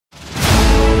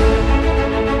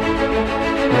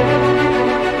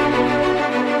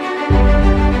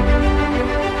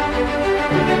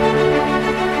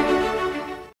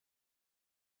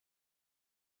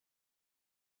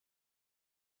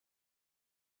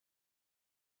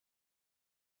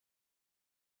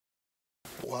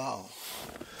Wow.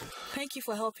 Thank you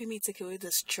for helping me take away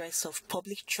the stress of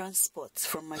public transport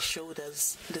from my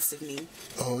shoulders this evening.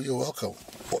 Oh, you're welcome.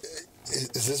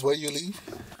 Is this where you live?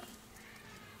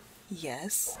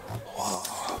 Yes.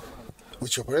 Wow.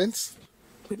 With your parents?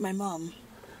 With my mom.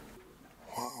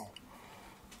 Wow.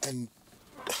 And,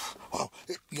 wow,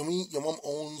 you mean your mom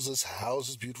owns this house,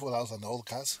 this beautiful house and all the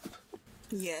cars?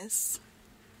 Yes.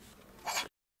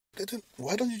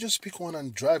 Why don't you just pick one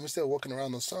and drive instead of walking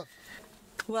around the sun?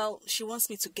 Well, she wants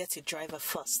me to get a driver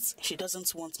first. She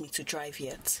doesn't want me to drive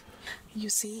yet. You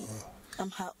see,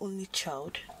 I'm her only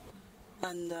child.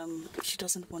 And she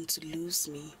doesn't want to lose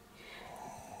me.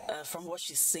 From what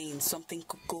she's saying, something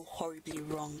could go horribly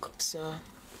wrong. So,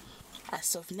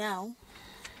 as of now,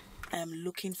 I am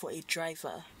looking for a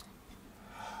driver.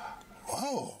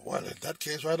 Wow, well, in that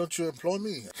case, why don't you employ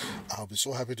me? I'll be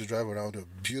so happy to drive around a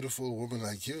beautiful woman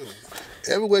like you.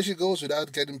 Everywhere she goes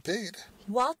without getting paid.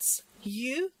 What?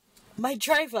 You? My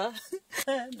driver?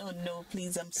 No,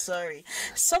 please, I'm sorry.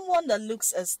 Someone that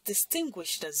looks as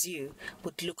distinguished as you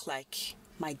would look like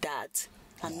my dad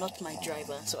and not my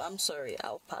driver. So I'm sorry,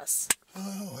 I'll pass.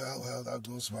 Oh, well, that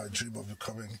was my dream of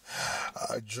becoming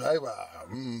a driver.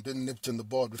 Been nipped in the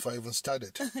bud before I even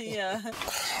started. Yeah.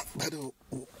 By the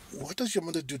way, what does your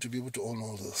mother do to be able to own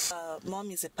all this? Mom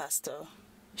is a pastor.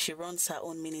 She runs her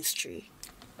own ministry.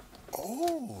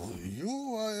 Oh,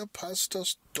 you are a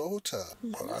pastor's daughter.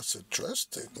 Well, that's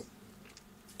interesting.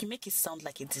 You make it sound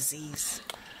like a disease.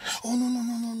 Oh, no,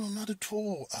 not at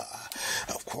all.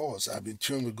 Of course, I've been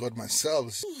tuned with God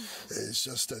myself. It's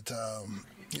just that,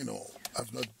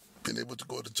 I've not been able to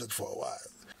go to church for a while,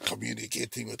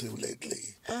 communicating with him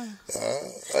lately.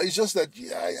 It's just that,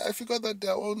 I figured that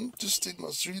their own thing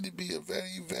must really be a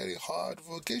very, very hard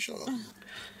vocation.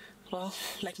 Well,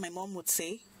 like my mom would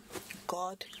say,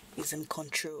 God is in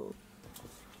control.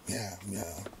 Yeah.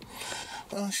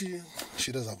 Well, she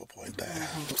does have a point there.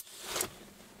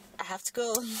 I have to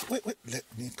go. Wait, let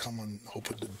me come and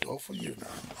open the door for you now,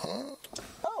 huh?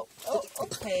 Oh,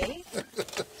 okay.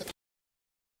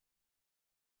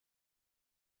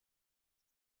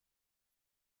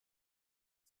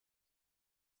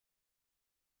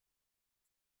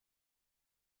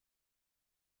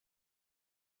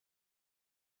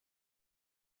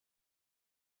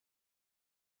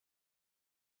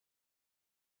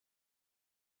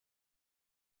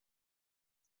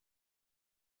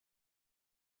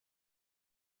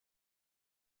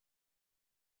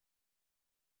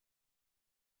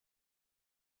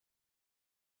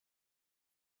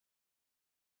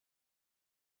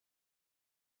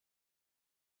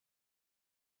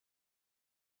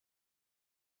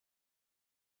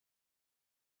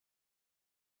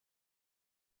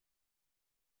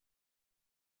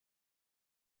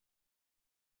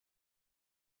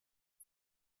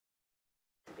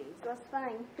 It was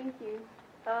fine, thank you.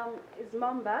 Is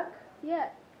Mom back? Yeah,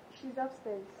 she's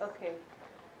upstairs. Okay.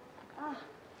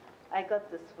 I got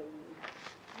this for you.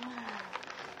 Oh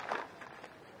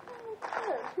my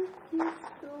God, thank you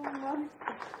so much.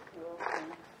 You're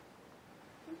welcome.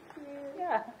 Thank you.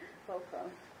 Yeah,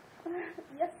 welcome.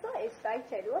 You're so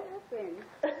excited. What happened?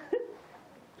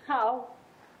 How?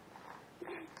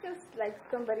 Just like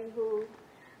somebody who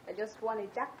just won a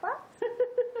jackpot.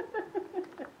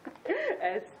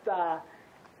 Esther,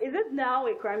 is it now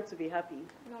a crime to be happy?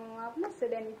 No, I've not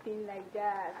said anything like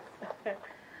that.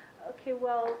 Okay,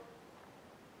 well,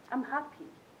 I'm happy.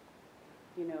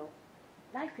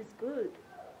 Life is good.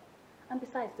 And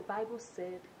besides, the Bible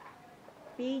said,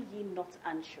 be ye not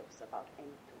anxious about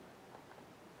anything.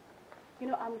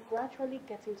 I'm gradually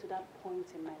getting to that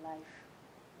point in my life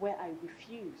where I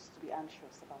refuse to be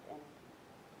anxious about anything.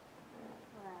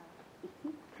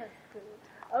 Wow. That's good.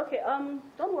 Okay,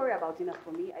 don't worry about dinner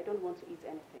for me. I don't want to eat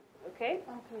anything, okay?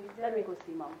 Okay, Let me go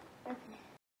see Mom. Okay.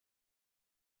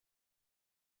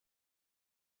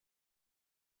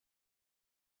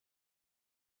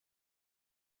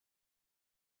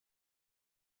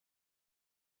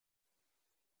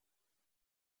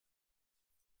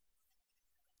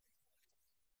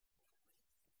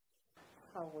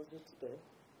 How was it today?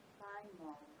 Fine,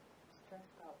 Mom.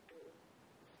 Stressed out, too.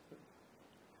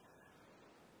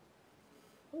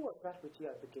 Who was that with you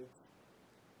at the gate?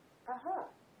 Aha!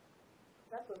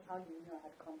 That was how you knew I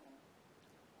had come home.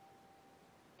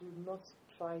 Do not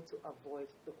try to avoid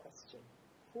the question.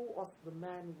 Who was the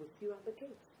man with you at the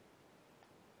gate?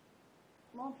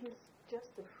 Mom, he's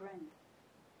just a friend.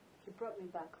 He brought me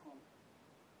back home.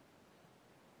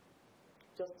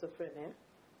 Just a friend, eh?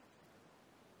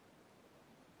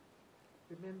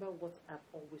 Remember what I've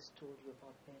always told you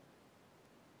about men.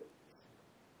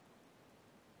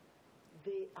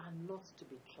 They are not to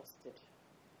be trusted.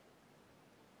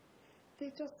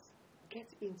 They just get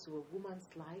into a woman's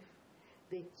life,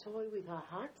 they toy with her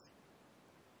heart,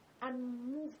 and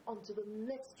move on to the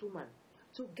next woman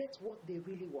to get what they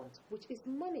really want, which is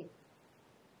money.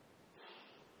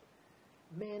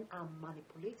 Men are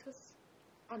manipulators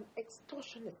and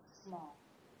extortionists. Mom,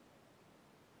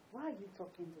 why are you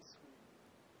talking this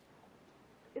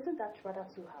way? Isn't that rather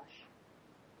too harsh?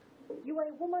 You are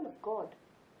a woman of God.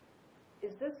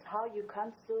 Is this how you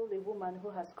counsel a woman who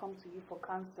has come to you for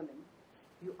counseling?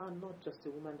 You are not just a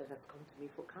woman that has come to me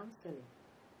for counseling.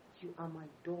 You are my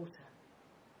daughter.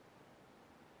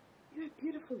 You're a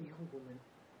beautiful young woman.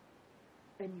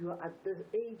 And you are at the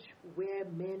age where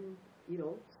men,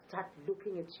 start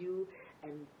looking at you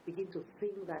and begin to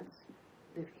think that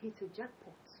they've hit a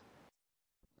jackpot.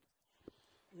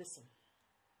 Listen.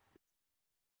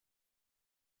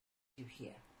 You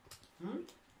hear?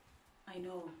 I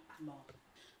know, Mom.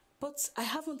 But I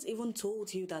haven't even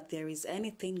told you that there is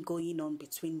anything going on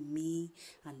between me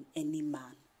and any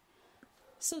man.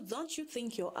 So don't you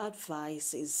think your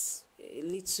advice is a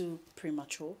little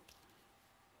premature?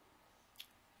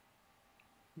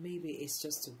 Maybe it's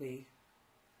just a way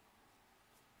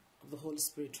of the Holy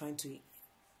Spirit trying to,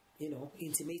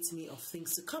 intimate me of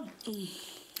things to come.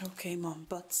 Okay, Mom,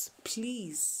 but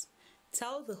please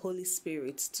tell the Holy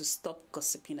Spirit to stop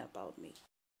gossiping about me.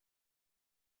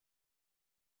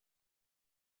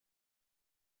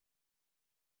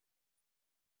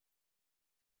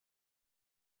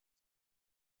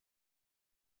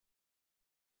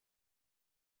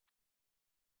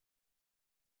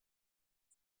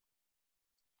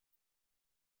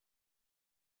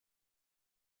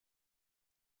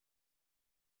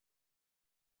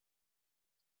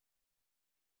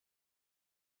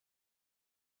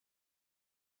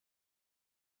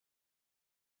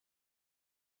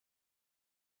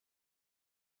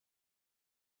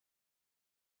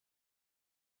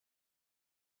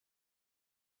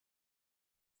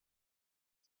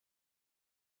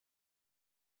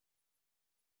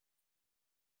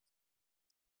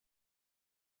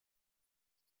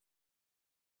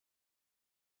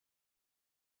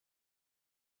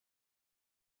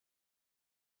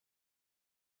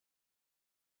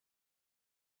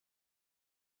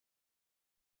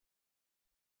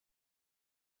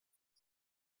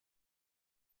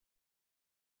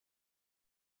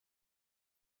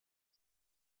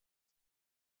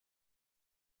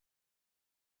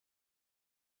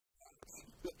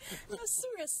 No,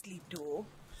 seriously though,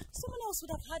 someone else would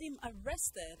have had him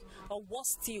arrested or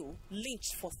worse still,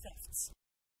 lynched for theft.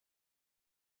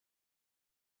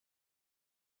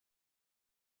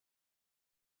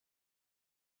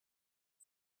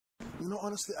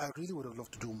 Honestly, I really would have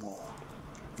loved to do more.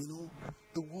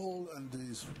 The world and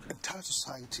the entire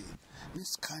society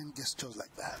needs kind gestures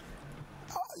like that.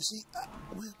 You see,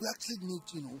 we actually need,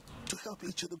 to help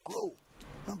each other grow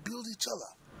and build each other.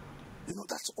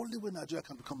 That's the only way Nigeria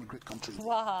can become a great country.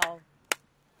 Wow.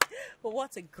 Well,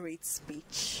 what a great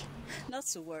speech. Not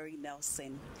to worry,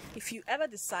 Nelson. If you ever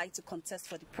decide to contest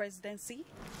for the presidency,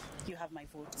 you have my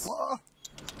vote. What?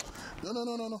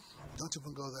 No. Don't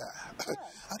even go there.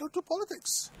 I don't do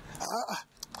politics.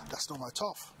 That's not my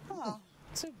turf. Oh,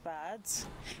 too bad.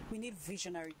 We need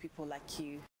visionary people like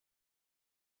you.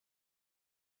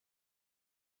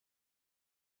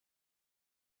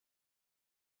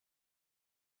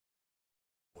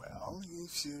 Well,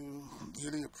 if you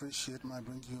really appreciate my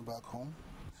bringing you back home,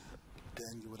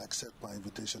 then you would accept my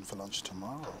invitation for lunch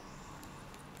tomorrow.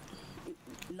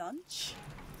 Lunch?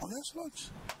 Oh, yes, lunch.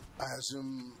 I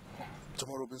assume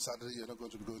tomorrow being Saturday, you're not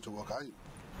going to be going to work, are you?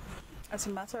 As a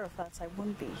matter of fact, I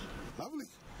won't be. Lovely.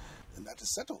 And that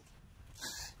is settled.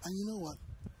 And you know what?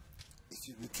 If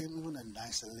you became even a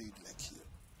nicer lady like you,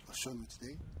 or shown me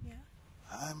today, yeah,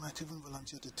 I might even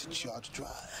volunteer to teach you how to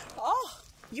drive. Oh,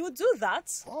 you would do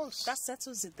that? Of course. That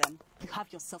settles it then. You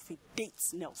have yourself a date,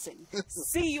 Nelson.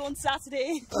 See you on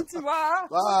Saturday. Tomorrow.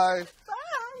 Bye.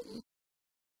 Bye.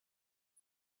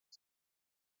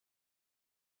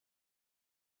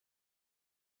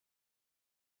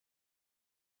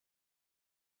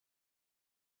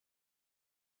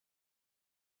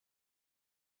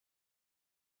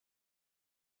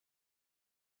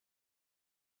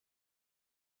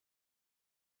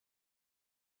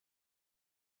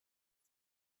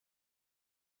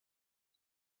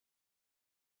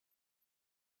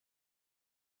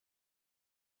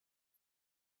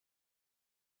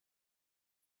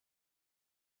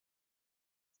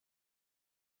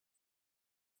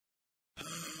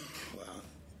 Well,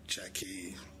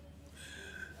 Jackie,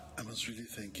 I must really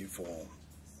thank you for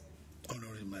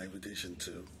honoring my invitation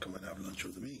to come and have lunch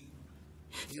with me.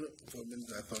 For a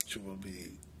minute I thought you would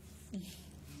be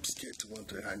kid to want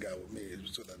to hang out with me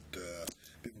so that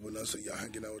people will not say you're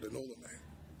hanging out with an older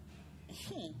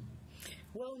man.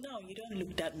 Well, now you don't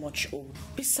look that much old.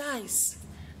 Besides,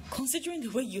 considering the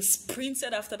way you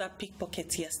sprinted after that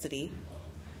pickpocket yesterday,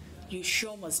 you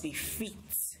sure must be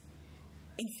fit.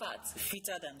 In fact,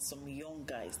 fitter than some young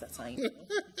guys that I know.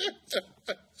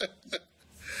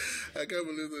 I can't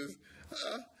believe this.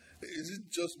 Is it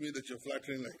just me that you're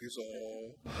flattering like this,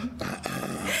 or?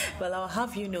 Well, I'll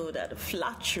have you know that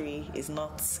flattery is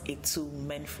not a tool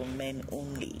meant for men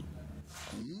only.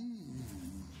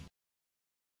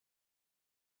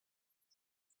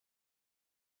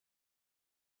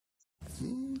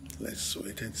 Let's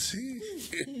wait and see.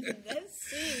 Let's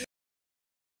see.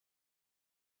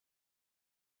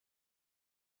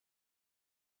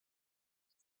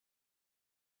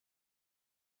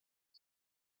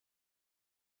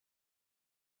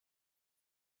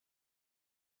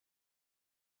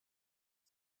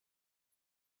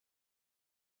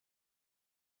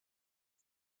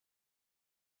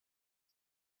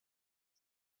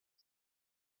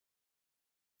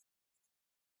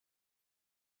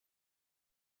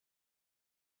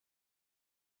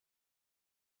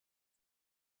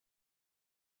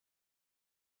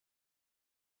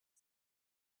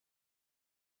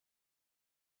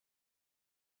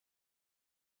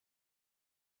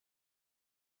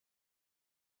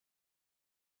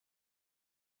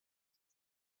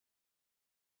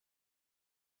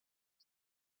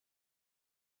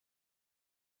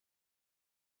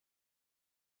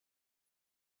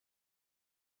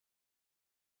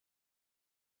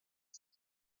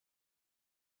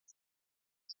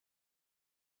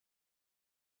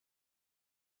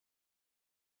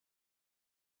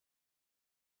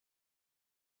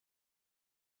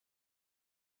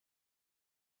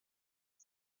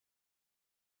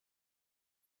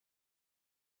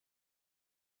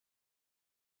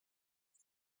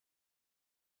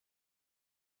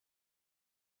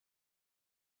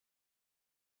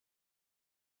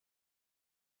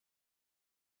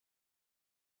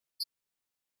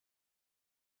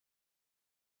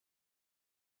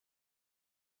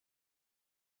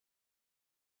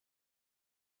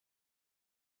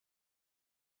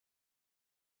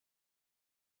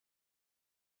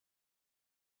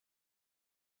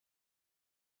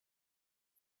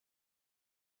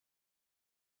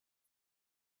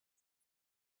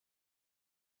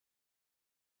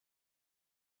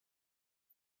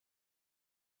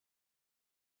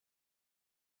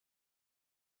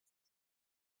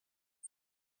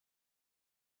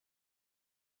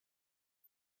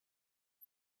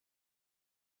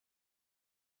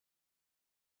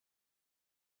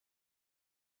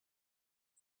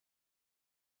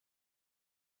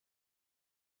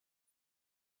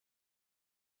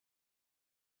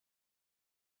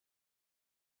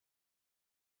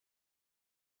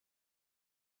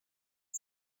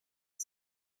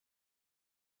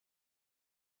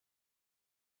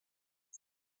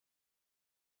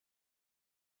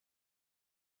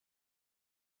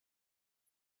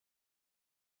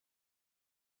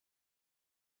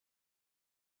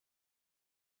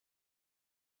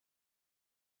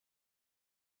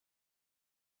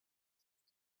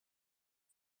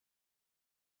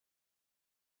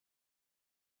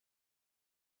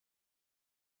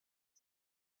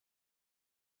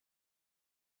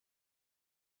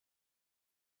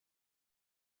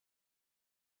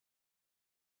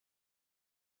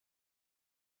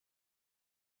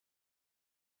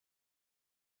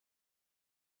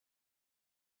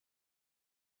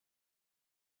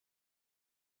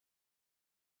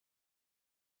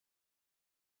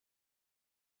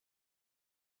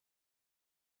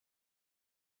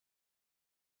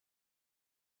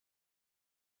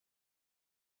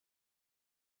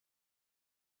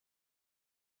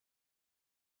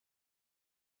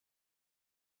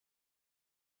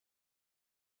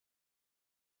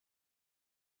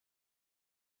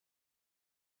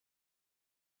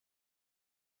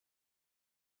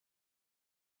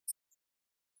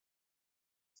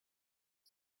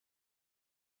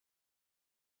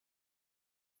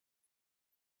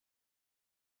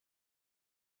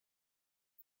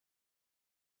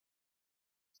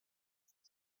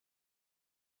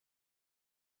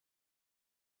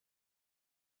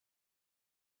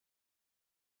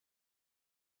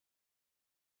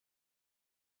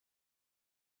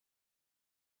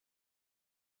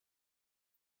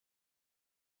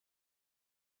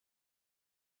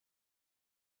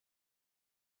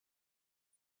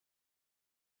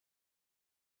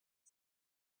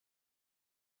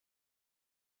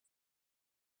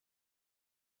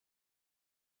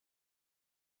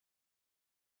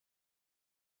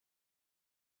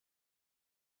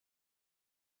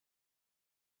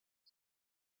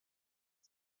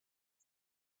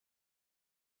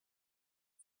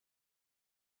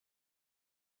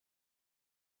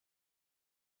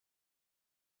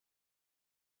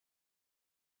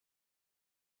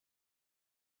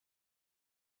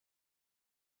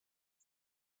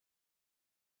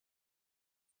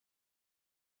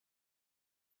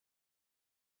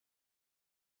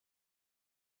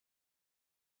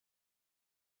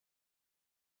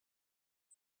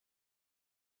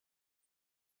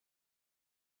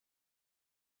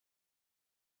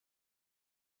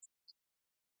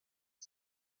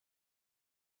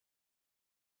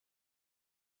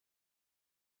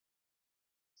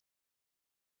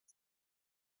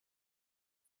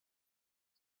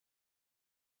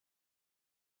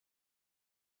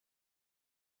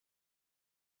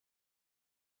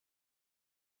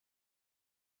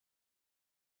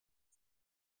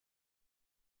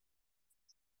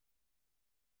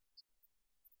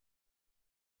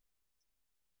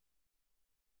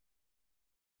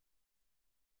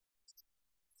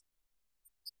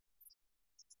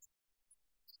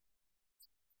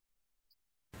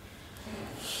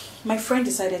 My friend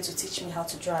decided to teach me how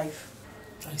to drive.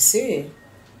 I see.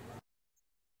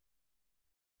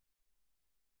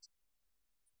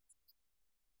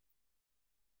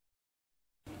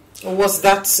 Was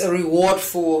that a reward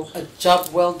for a job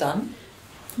well done?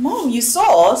 Mom, you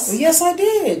saw us? Yes, I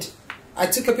did. I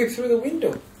took a peek through the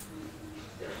window.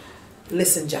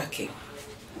 Listen, Jackie.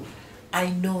 I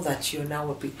know that you're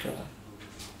now a big girl.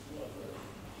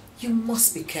 You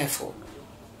must be careful.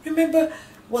 Remember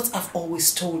what I've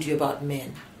always told you about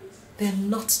men. They're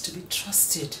not to be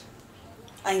trusted.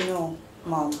 I know,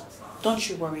 Mom. Don't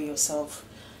you worry yourself.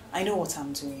 I know what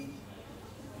I'm doing.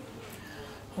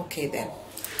 Okay then.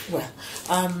 Well,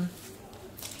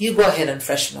 you go ahead and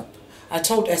freshen up. I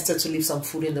told Esther to leave some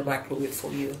food in the microwave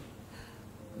for you.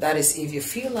 That is if you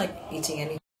feel like eating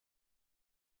any.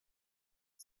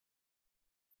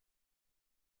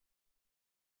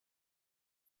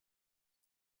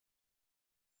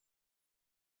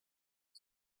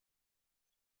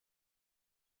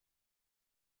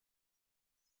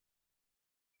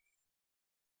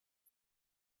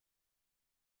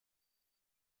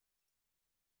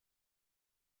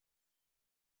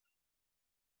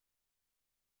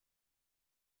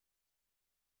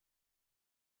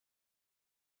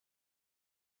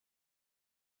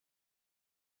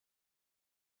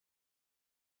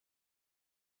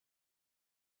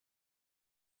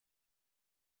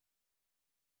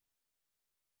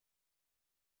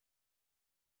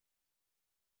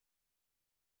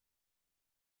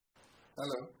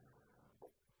 Hello.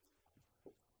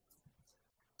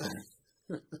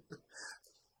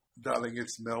 Darling,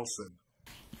 it's Nelson.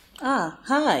 Ah,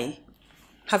 hi.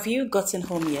 Have you gotten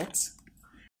home yet?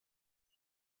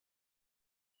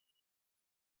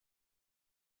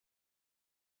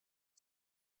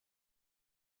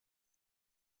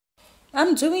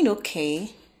 I'm doing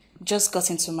okay. Just got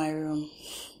into my room.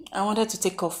 I wanted to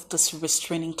take off this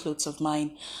restraining clothes of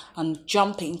mine and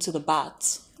jump into the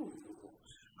bath.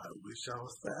 I wish I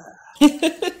was there.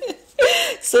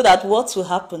 So that what will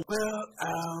happen? Well,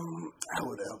 I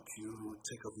would help you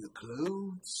take off your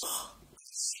clothes,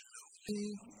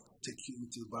 slowly take you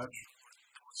into the bathroom,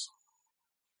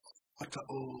 water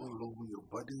all over your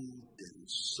body, then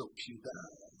soak you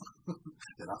down.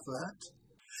 Then after that,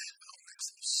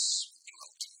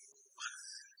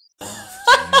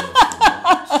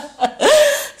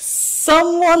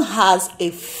 Someone has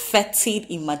a fetid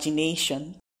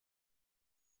imagination.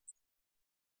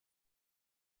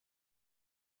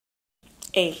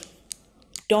 Hey,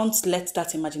 don't let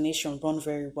that imagination run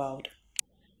very wild.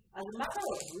 As a matter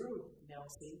of rule,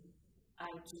 Nelson,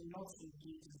 I do not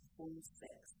engage in phone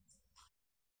sex.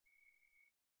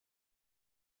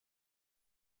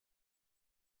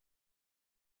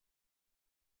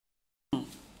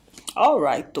 All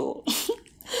right, though.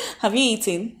 Have you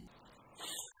eaten?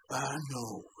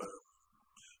 no,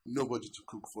 nobody to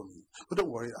cook for me. But don't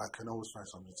worry, I can always find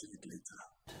something to eat later.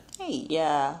 Hey,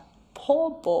 yeah,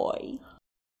 poor boy.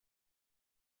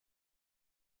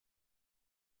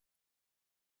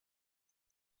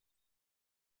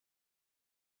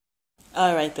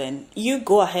 All right then, you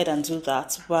go ahead and do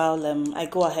that while I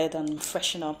go ahead and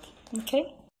freshen up.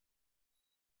 Okay?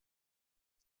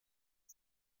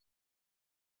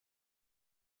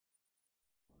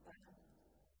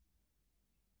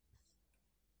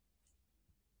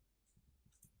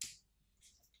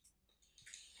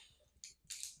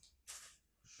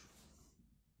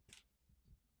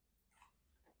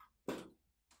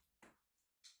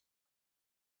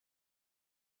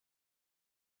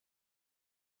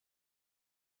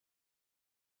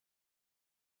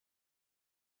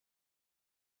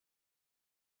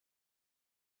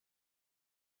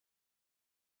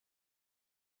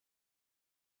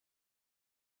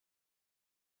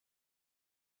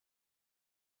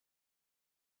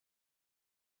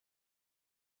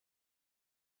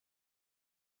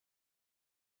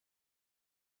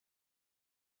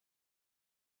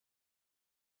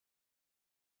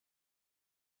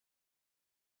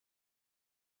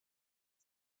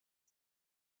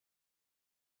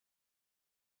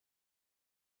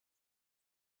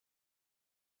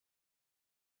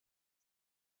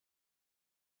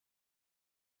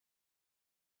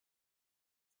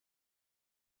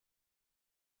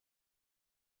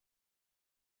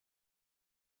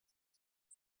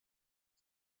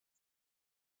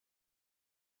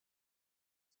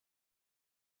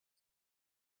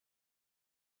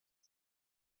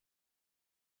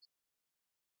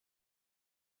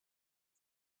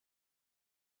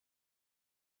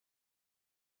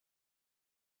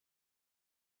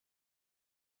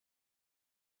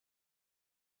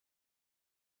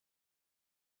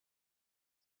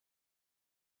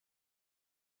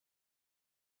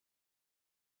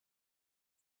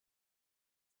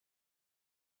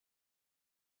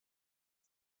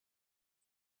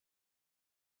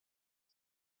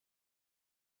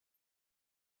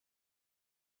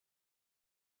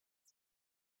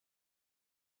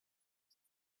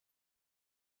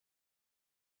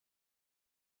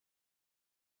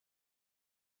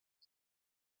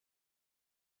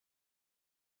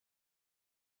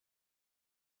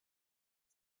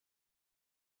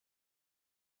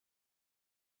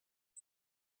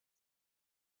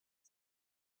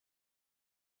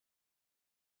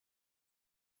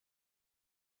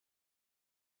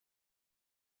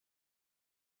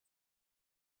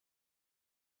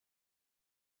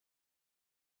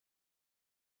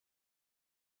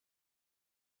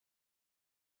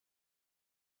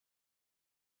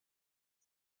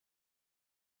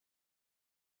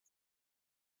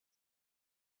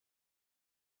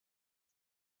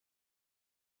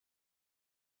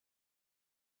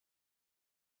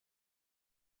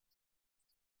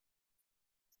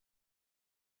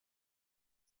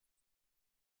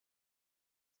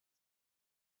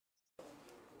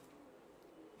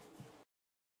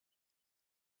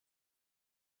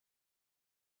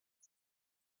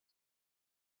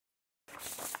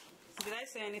 Did I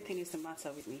say anything is the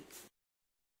matter with me?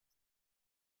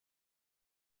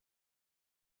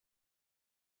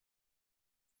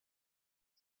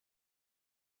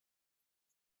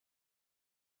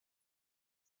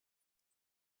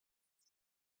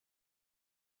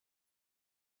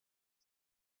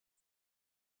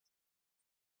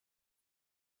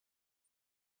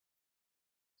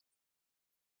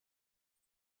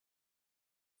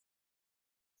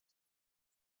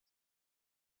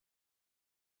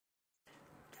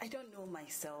 I don't know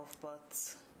myself,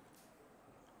 but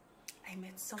I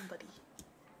met somebody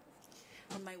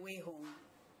on my way home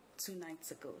 2 nights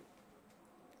ago.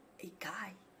 A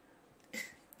guy.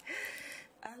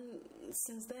 And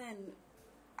since then,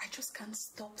 I just can't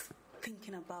stop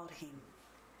thinking about him.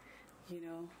 You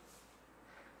know,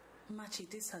 Machi,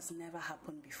 this has never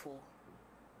happened before.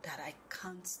 That I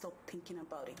can't stop thinking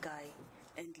about a guy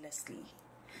endlessly.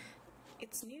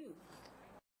 It's new.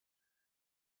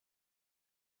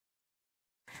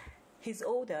 He's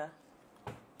older,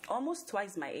 almost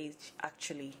twice my age,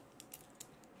 actually.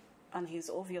 And he's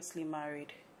obviously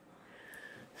married.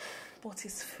 But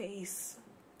his face,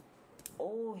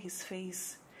 oh, his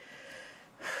face,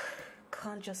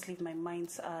 can't just leave my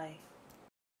mind's eye.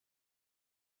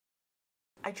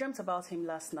 I dreamt about him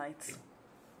last night.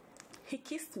 He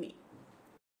kissed me.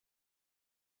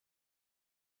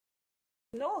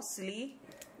 No, silly.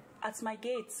 At my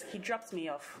gate, he dropped me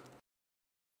off.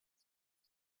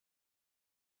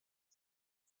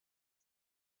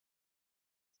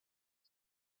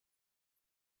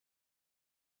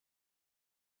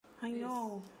 I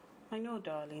know,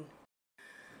 darling.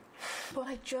 But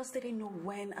I just didn't know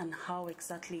when and how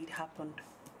exactly it happened.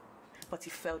 But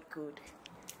it felt good.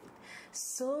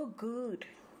 So good.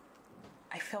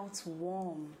 I felt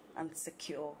warm and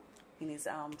secure in his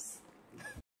arms.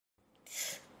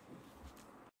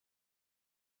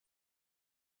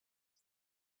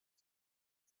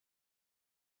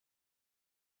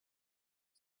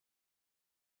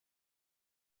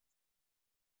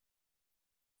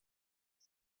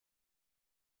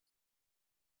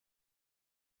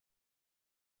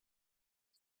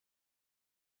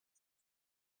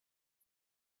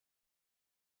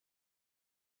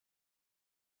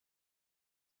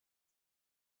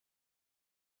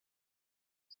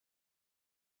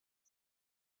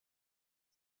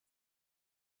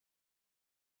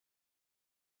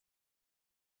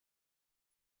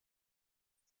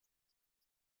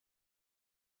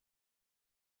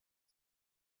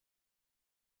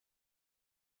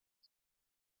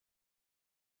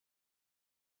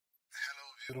 Hello,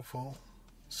 beautiful.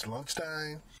 It's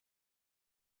lunchtime.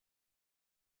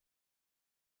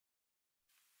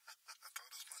 I thought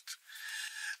as much.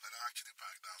 But I'm actually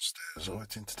back downstairs,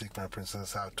 waiting to take my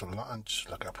princess out to lunch,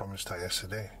 like I promised her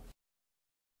yesterday.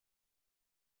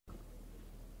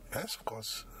 Yes, of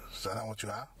course. Is that not what you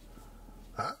are?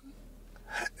 Huh?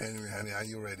 Anyway, honey, are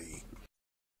you ready?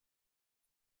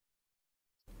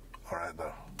 All right,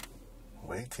 though.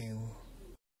 Waiting.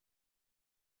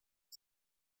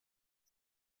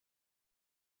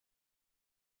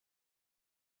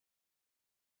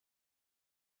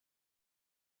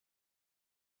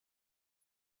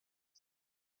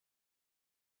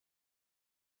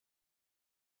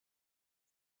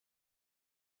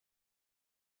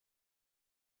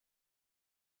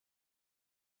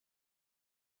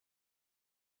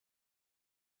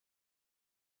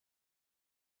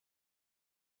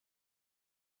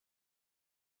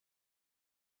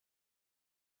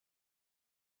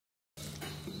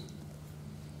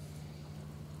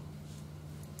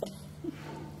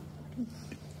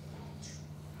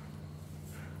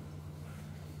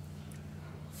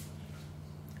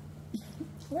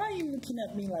 Why are you looking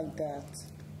at me like that?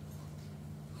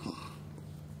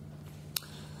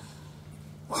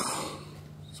 Wow,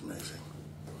 it's amazing.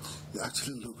 You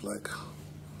actually look like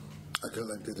a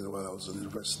girl I dated while I was in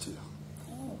university.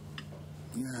 Oh.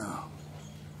 Yeah.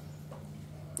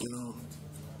 You know,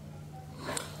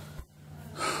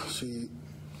 she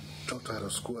dropped out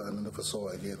of school and I never saw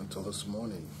her again until this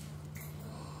morning.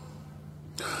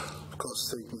 Of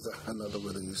course, things are not the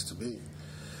way they used to be.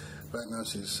 Right now,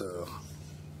 she's,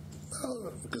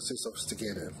 well, you could say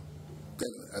sophisticated.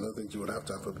 Anyway, I don't think you would have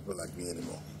time for people like me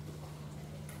anymore.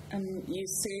 You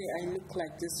say I look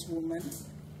like this woman?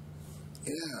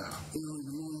 Yeah, you know,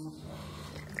 the more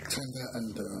tender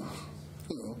and,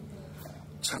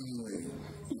 charming way.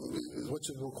 You know, it's what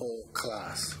you will call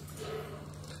class.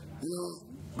 You know,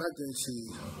 back then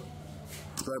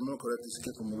if I remember correctly, she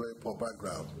came from a very poor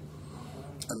background.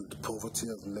 And poverty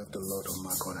has left a lot of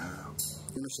mark on her.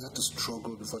 You know, she had to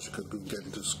struggle before she could get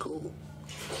into school.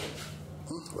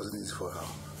 It wasn't easy for her.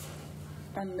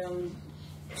 And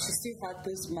She still had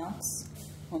those marks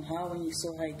on her when you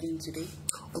saw her again today?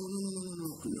 Oh,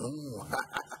 no.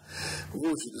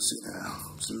 What should you see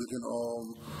now? She's looking all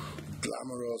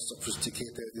glamorous,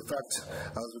 sophisticated. In fact,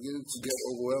 I was beginning to get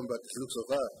overwhelmed by the looks of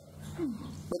her.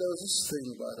 But there was this thing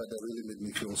about her that really made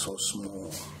me feel so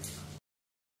small.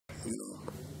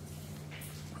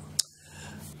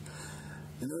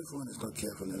 If one is not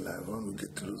careful in life, one will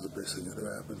get to lose the best thing that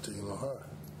ever happened to him or her.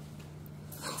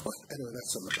 Well, anyway,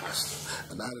 that's in the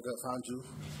past. And now that I found you,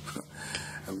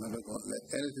 I'm never going to let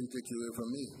anything take you away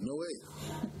from me. No way.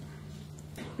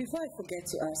 Before I forget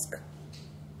to ask,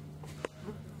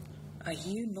 are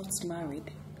you not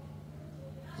married?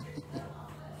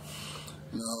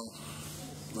 No,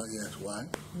 not yet. Why?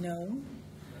 No.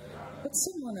 But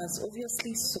someone as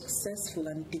obviously successful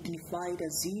and dignified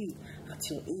as you at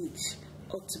your age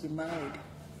ought to be married.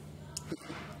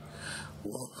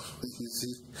 Well, you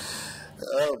see,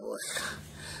 oh boy,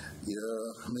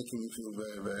 you're making me feel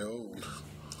very, very old.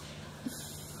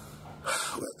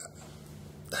 Well,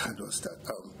 how do I start?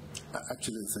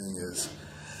 Actually, the thing is,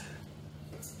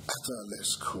 after I left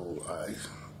school,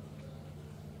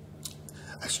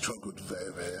 I struggled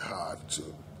very, very hard to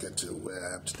get to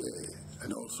where I am today.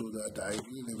 And also that I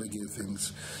really never gave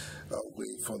things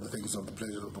away for the things of the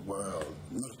pleasures of the world.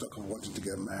 Not to talk of wanting to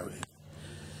get married.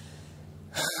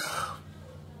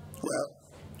 Well,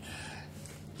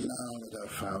 now that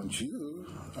I've found you,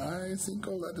 I think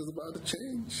all that is about to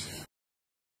change.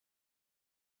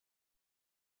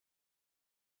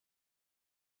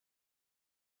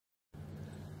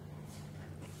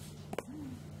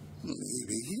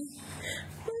 Maybe.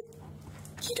 But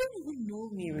you don't even know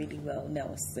me really well,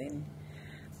 Nelson.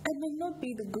 I may not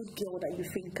be the good girl that you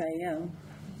think I am.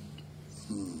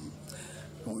 Don't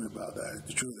worry about that.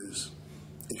 The truth is,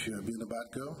 if you're being a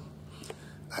bad girl,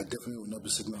 I definitely will not be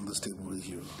sitting on this table with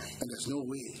you. And there's no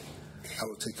way I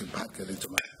will take a bad girl into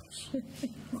my house.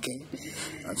 Okay?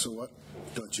 And so what?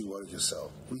 Don't you worry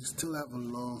yourself. We still have a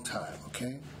long time,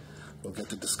 okay? We'll get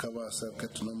to discover ourselves,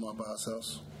 get to know more about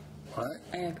ourselves. All right?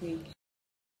 I agree.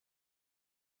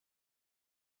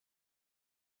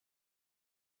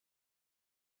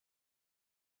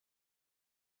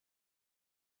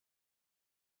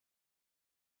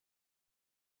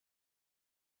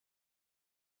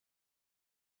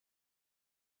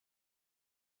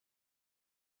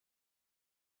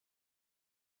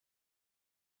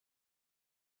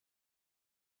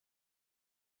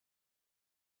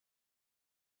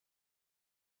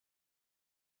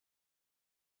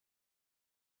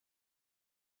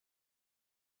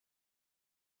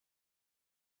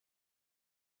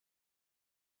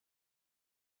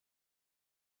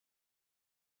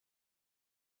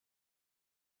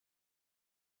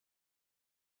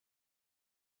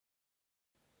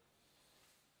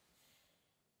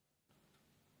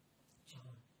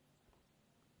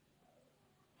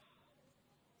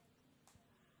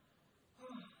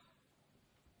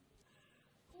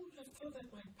 I feel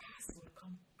that my past will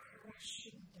come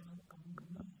crashing down on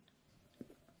me.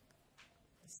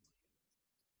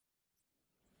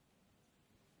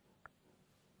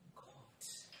 God.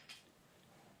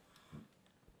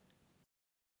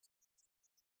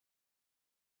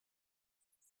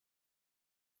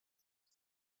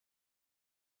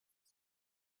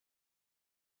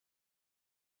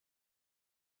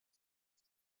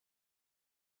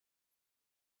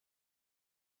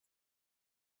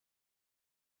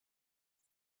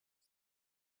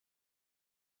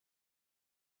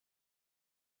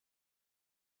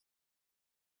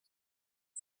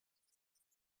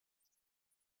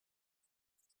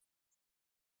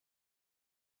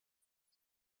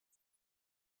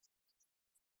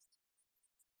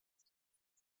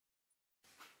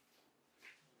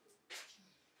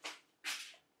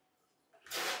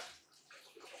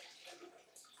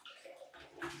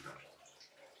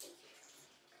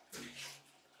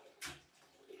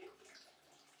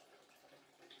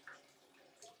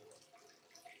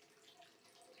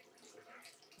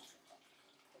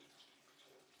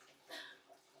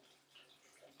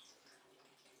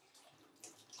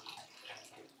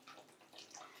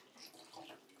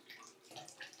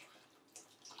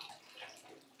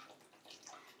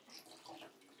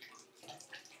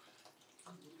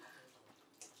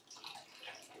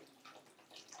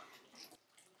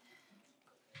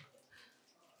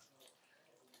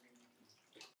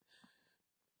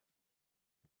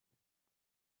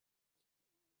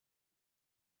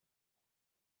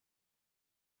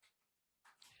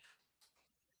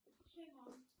 Hey,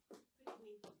 Mom. Good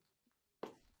evening.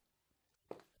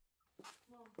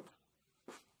 Mom.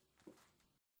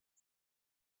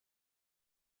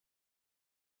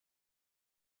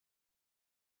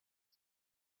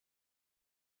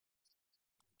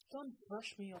 Don't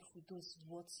brush me off with those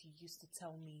words you used to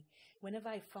tell me whenever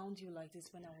I found you like this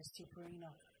when I was still growing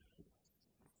up.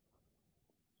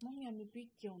 Mommy, I'm a big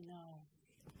girl now.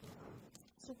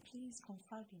 So please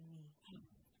confide in me.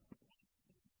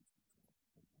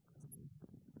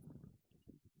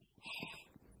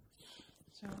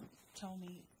 So tell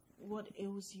me, what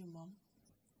ails you, Mom?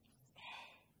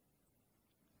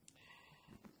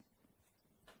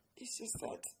 It's just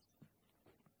that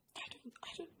I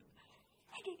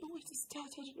don't know where to start.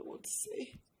 I don't know what to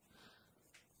say.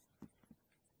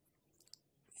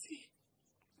 See,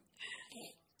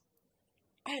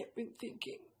 I've been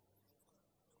thinking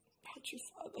about your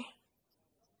father.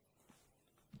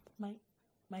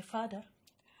 My father?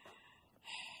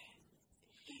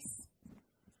 Yes.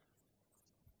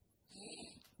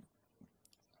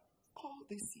 All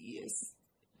these years,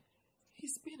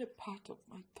 he's been a part of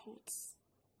my thoughts.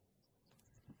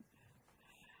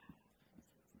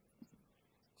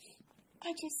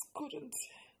 I just couldn't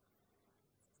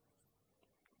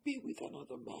be with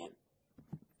another man.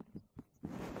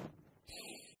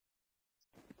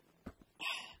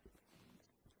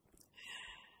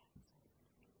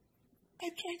 I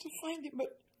tried to find him,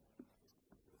 but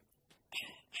I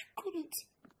couldn't.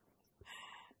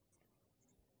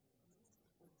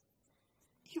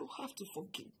 You'll have to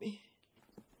forgive me,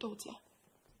 daughter.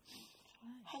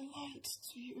 I lied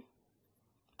to you.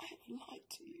 I have lied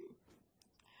to you.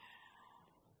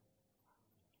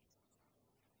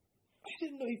 I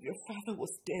didn't know if your father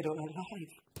was dead or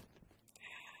alive.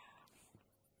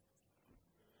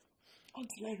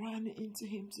 Until I ran into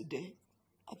him today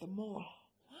at the mall.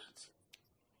 What?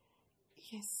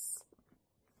 Yes.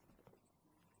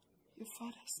 Your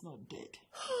father's not dead.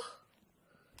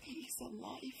 He is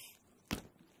alive.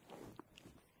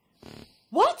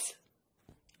 What?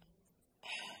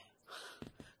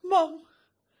 Mom,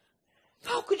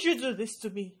 how could you do this to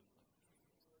me?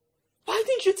 Why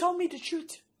didn't you tell me the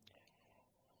truth?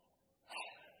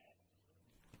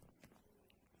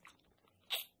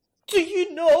 Do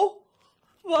you know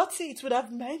what it would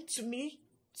have meant to me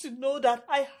to know that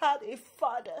I had a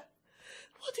father?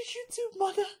 What did you do,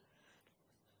 Mother?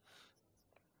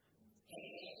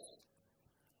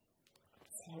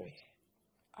 Sorry.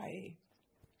 I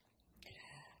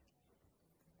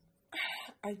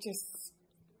just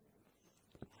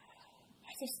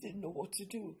didn't know what to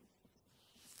do.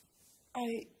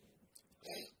 I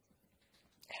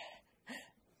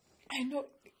know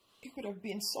it would have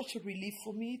been such a relief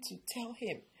for me to tell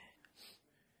him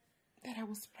that I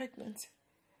was pregnant.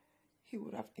 He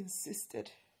would have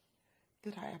insisted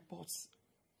that I abort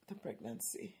the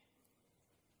pregnancy.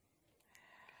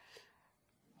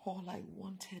 All I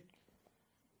wanted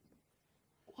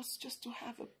was just to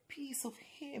have a piece of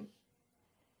him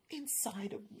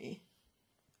inside of me.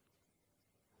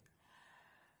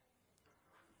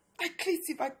 At least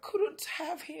if I couldn't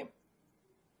have him,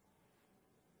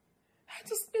 I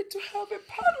just need to have a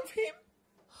part of him.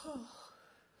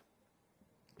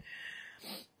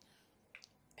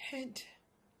 And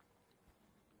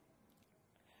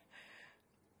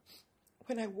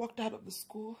when I walked out of the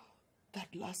school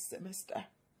that last semester,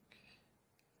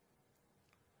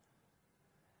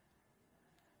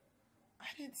 I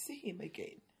didn't see him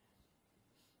again.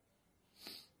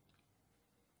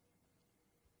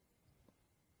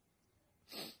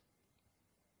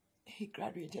 He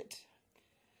graduated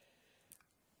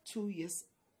 2 years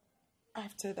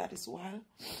after that is while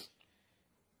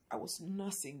I was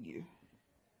nursing you.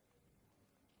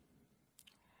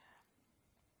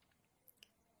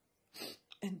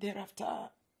 And thereafter, I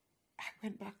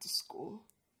went back to school.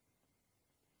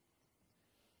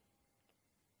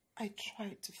 I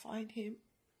tried to find him.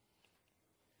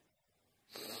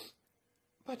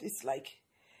 But it's like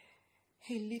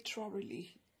he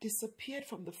literally disappeared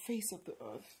from the face of the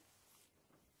earth.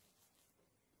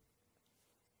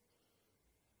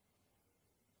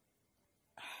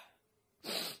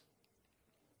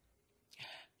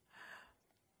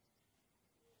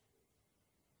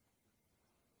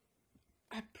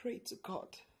 I prayed to God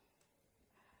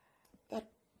that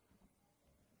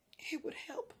He would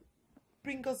help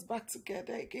bring us back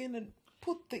together again and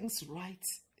put things right.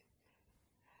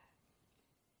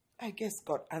 I guess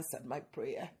God answered my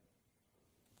prayer.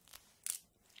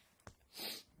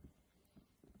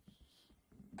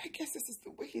 I guess this is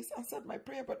the way He's answered my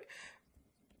prayer, but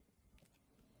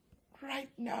right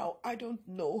now I don't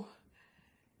know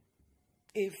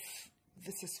if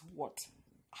this is what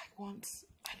I want.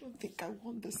 I don't think I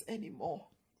want this anymore.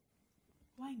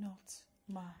 Why not,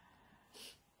 Ma?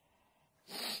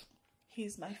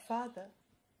 He's my father.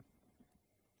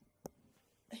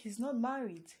 He's not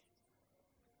married.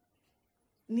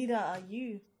 Neither are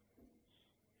you.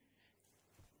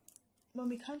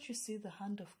 Mommy, can't you see the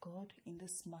hand of God in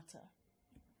this matter?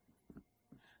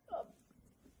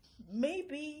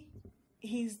 Maybe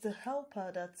he's the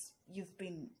helper that you've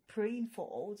been praying for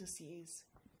all these years.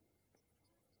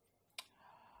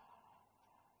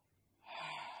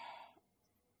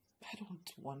 I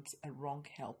don't want a wrong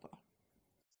helper.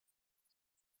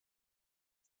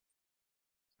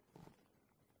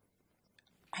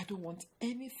 I don't want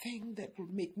anything that will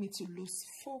make me to lose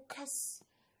focus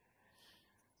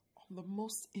on the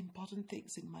most important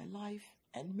things in my life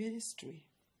and ministry.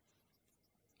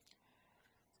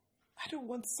 I don't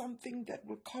want something that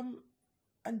will come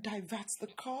and divert the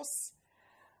course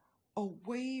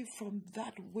away from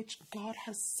that which God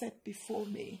has set before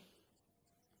me.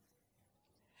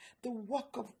 The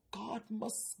work of God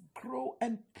must grow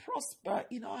and prosper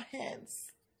in our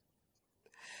hands.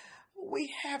 We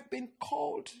have been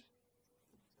called,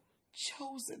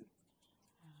 chosen,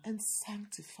 and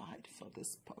sanctified for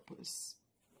this purpose.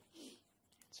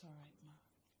 It's all right, Ma.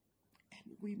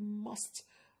 And we must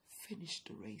finish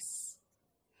the race.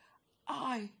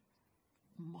 I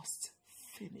must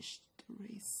finish the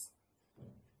race.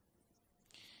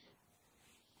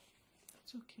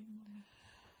 It's okay, Mommy.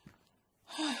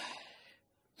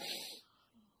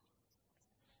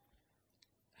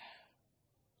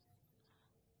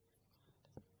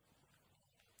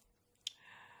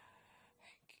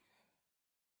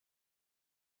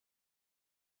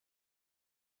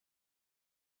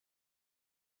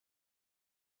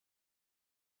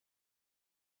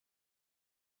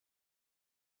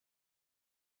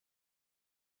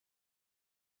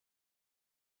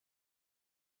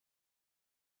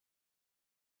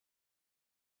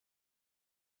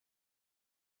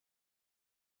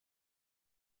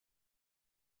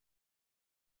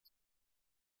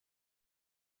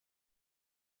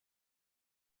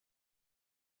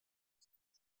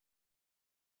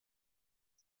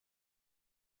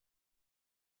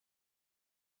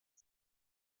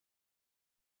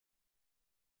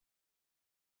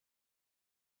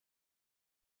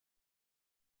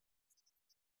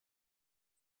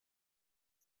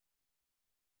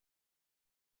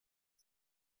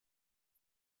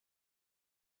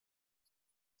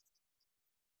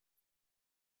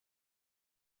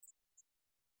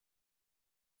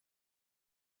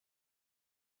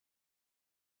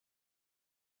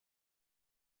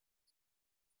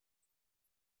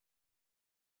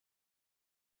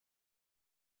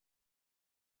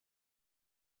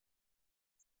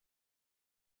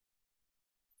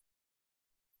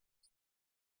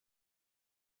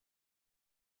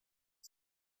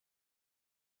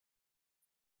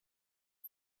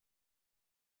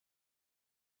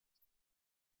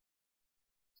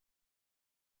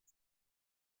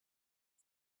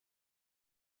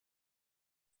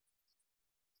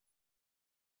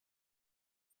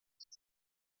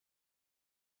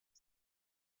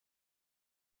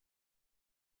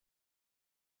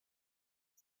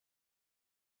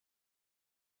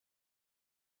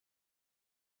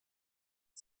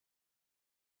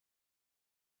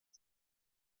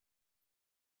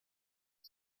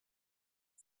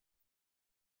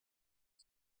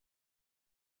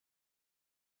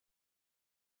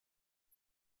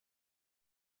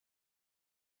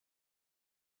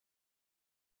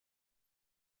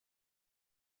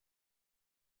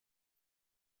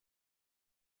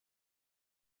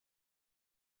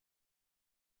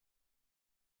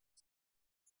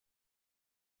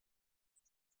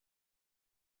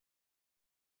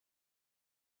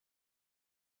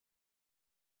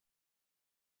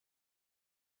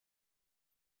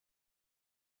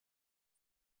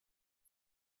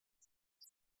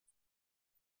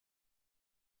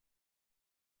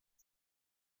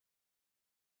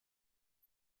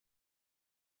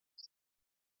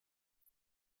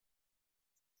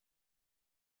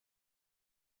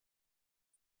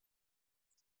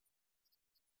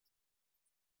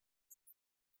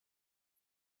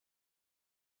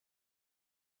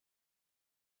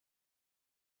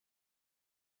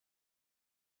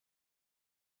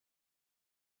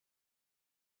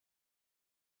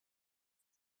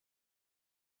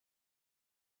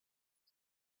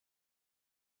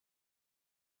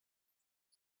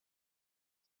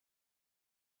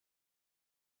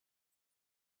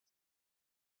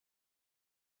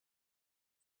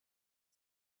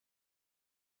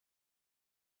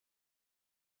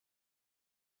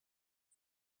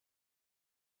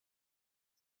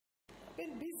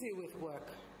 Been busy with work.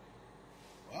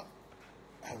 Well,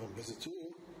 I've been busy too.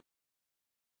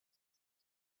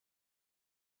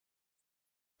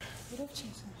 Good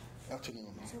afternoon, sir. Afternoon.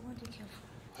 So what do you care for?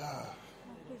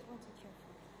 Please, what do you care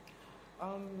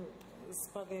for?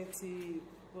 Spaghetti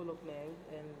bolognese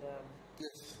and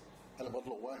Yes, And a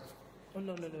bottle of wine. Oh,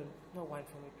 no, no wine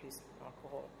for me, please.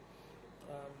 Alcohol.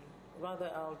 Rather,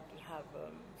 I'll have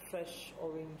fresh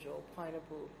orange or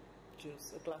pineapple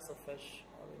juice, a glass of fresh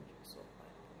orange juice or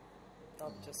pineapple.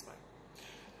 That'll be just fine.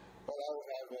 But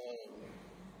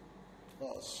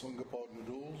I'll have Singapore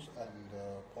noodles and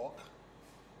pork,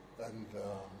 and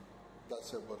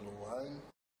that's a bottle of wine.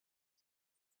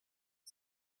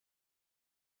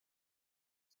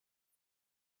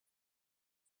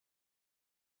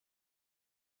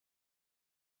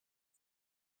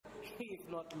 You've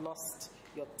not lost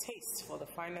your taste for the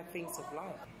finer things of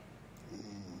life.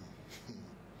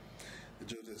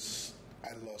 Judith,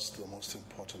 I lost the most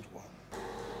important one.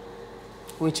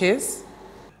 Which is?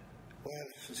 Well,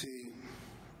 you see,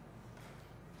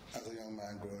 as a young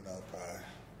man growing up,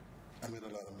 I made a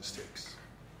lot of mistakes.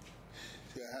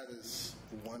 See, I had this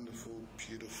wonderful,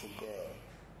 beautiful girl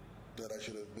that I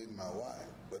should have been my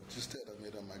wife, but instead I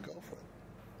made her my girlfriend.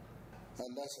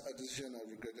 And that's a decision I've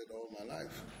regretted all my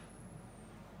life.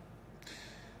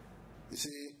 You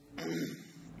see,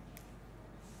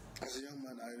 as a young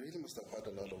man, I really must have had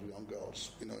a lot of young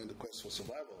girls, in the quest for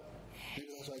survival. Maybe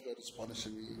that's why God is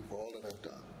punishing me for all that I've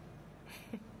done.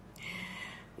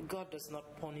 God does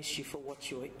not punish you for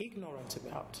what you are ignorant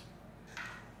about.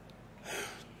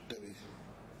 Debbie,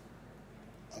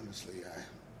 honestly,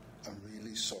 I'm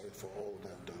really sorry for all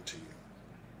that I've done to you.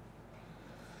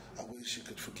 I wish you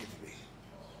could forgive me.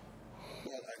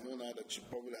 Well, I know now that you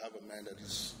probably have a man that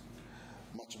is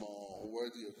much more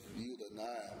worthy of you than I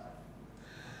am.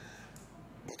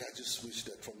 But I just wish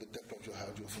that from the depth of your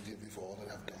heart you'll forgive me for all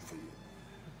that I've done for you.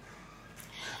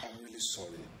 I'm really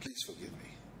sorry. Please forgive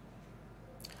me.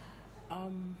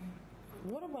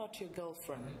 What about your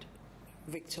girlfriend,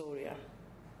 Victoria?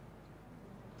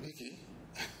 Vicky?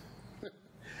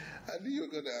 I knew you were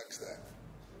going to ask that.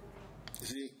 You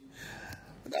see,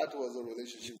 that was a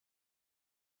relationship.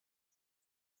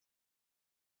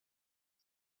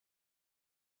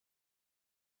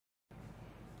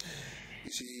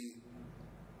 You see,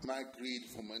 my greed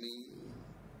for money,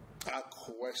 our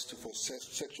quest for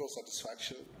sexual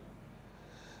satisfaction,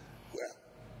 well,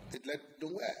 it led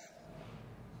nowhere.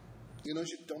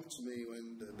 She dumped me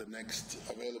when the next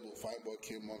available fine boy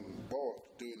came on board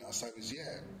doing our service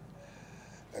year.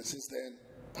 And since then,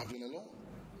 I've been alone.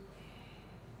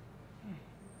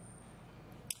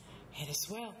 It is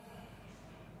well.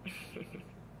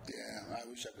 Yeah, I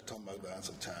wish I could turn back the hands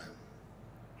of time.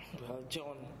 Well,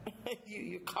 John,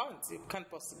 you can't. You can't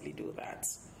possibly do that.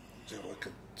 So I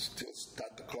could still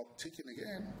start the clock ticking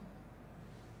again.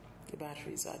 The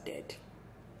batteries are dead.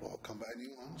 Or come buy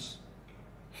new ones.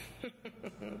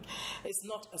 It's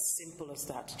not as simple as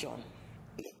that, John.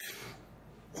 Look,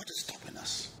 what is stopping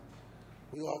us?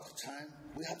 We all have the time.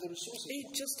 We have the resources.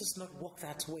 It just does not work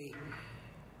that way.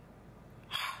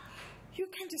 You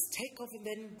can't just take off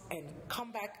and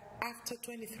come back after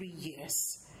 23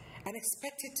 years and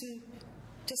expect it to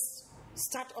just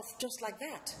start off just like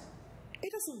that.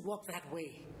 It doesn't work that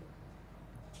way.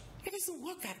 It doesn't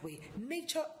work that way.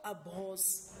 Nature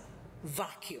abhors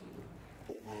vacuum.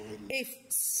 If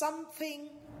something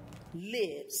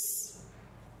lives,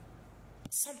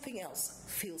 something else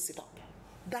fills it up.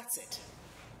 That's it.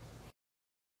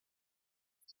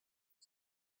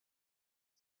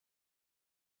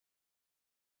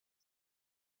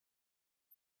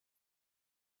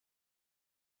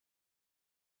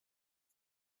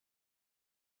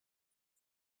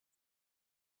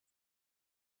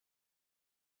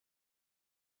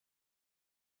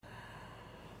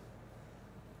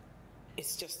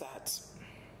 It's just that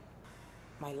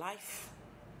my life,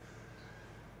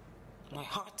 my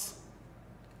heart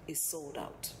is sold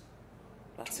out.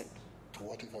 That's it. To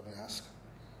what, if I may ask?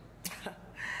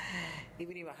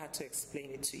 Even if I had to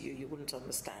explain it to you, you wouldn't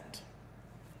understand.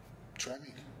 Try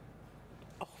me.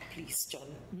 Oh, please, John,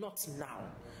 not now.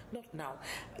 Not now.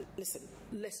 Listen,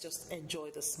 let's just enjoy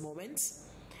this moment.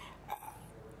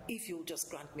 If you'll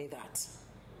just grant me that.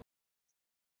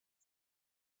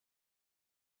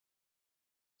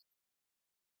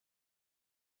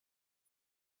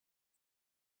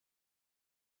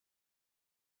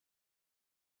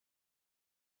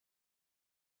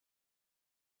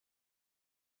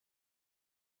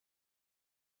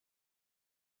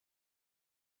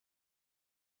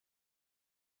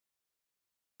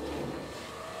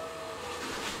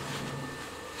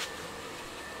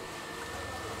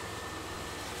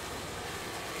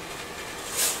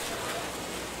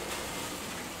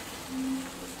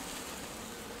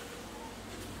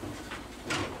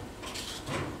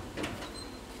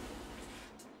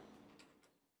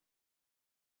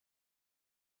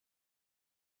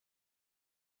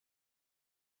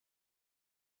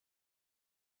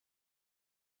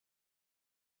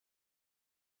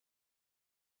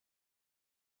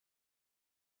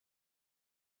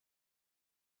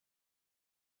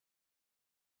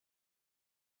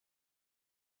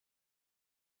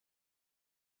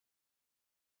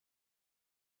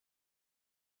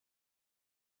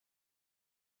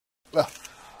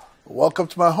 Welcome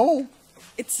to my home.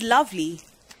 It's lovely.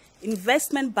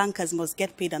 Investment bankers must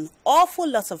get paid an awful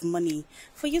lot of money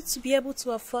for you to be able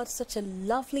to afford such a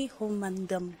lovely home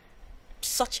and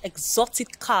such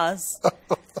exotic cars.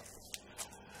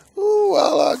 Oh,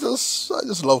 well, I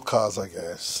just love cars, I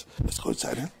guess. Let's go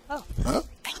inside, huh? Oh, Huh?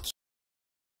 thank you.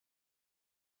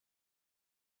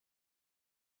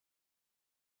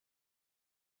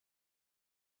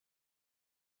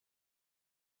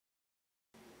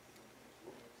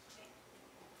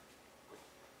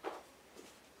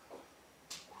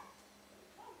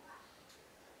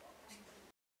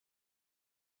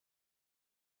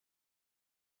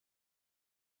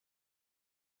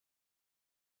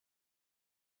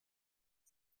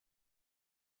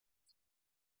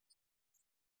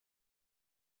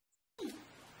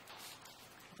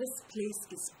 This place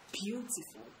is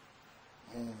beautiful.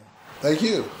 Thank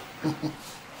you.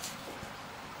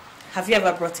 Have you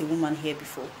ever brought a woman here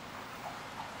before?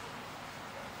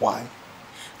 Why?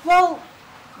 Well,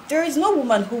 there is no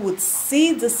woman who would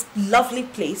see this lovely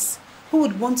place who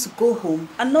would want to go home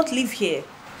and not live here.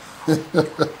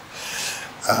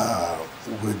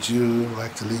 Would you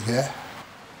like to live here?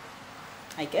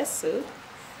 I guess so.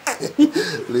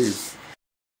 Leave.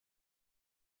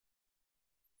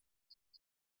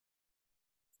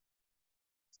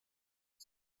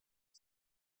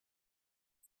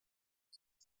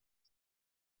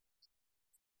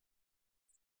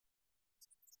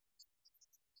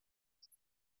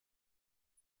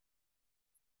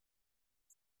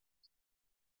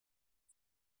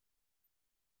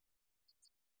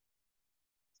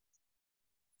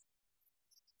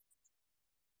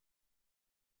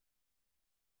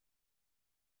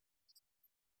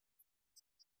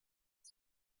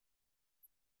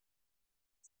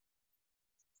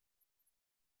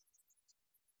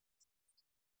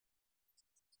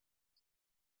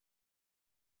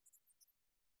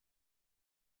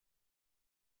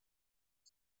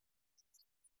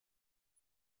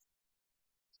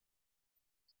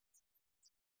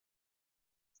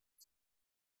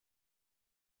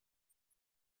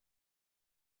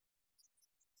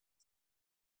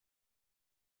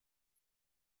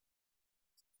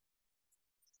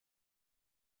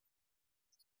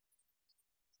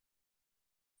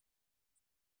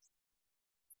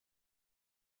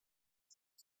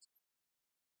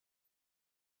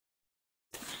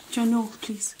 John, no,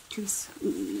 please, please.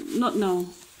 Not now.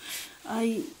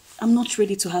 I'm not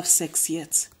ready to have sex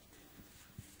yet.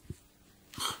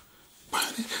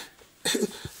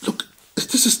 Look,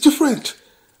 this is different.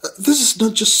 This is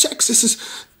not just sex.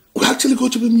 We're actually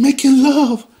going to be making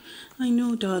love. I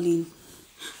know, darling.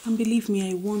 And believe me,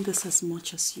 I want this as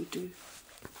much as you do.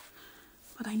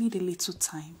 But I need a little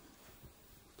time.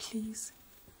 Please.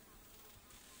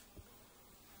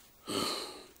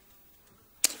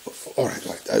 All right,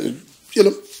 all right. You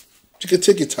can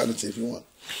take eternity if you want.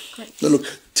 Great. No, look,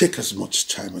 take as much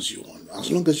time as you want.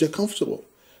 As long as you're comfortable.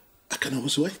 I can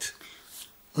always wait.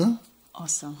 Huh?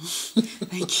 Awesome.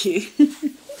 Thank you.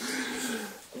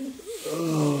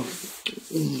 Oh.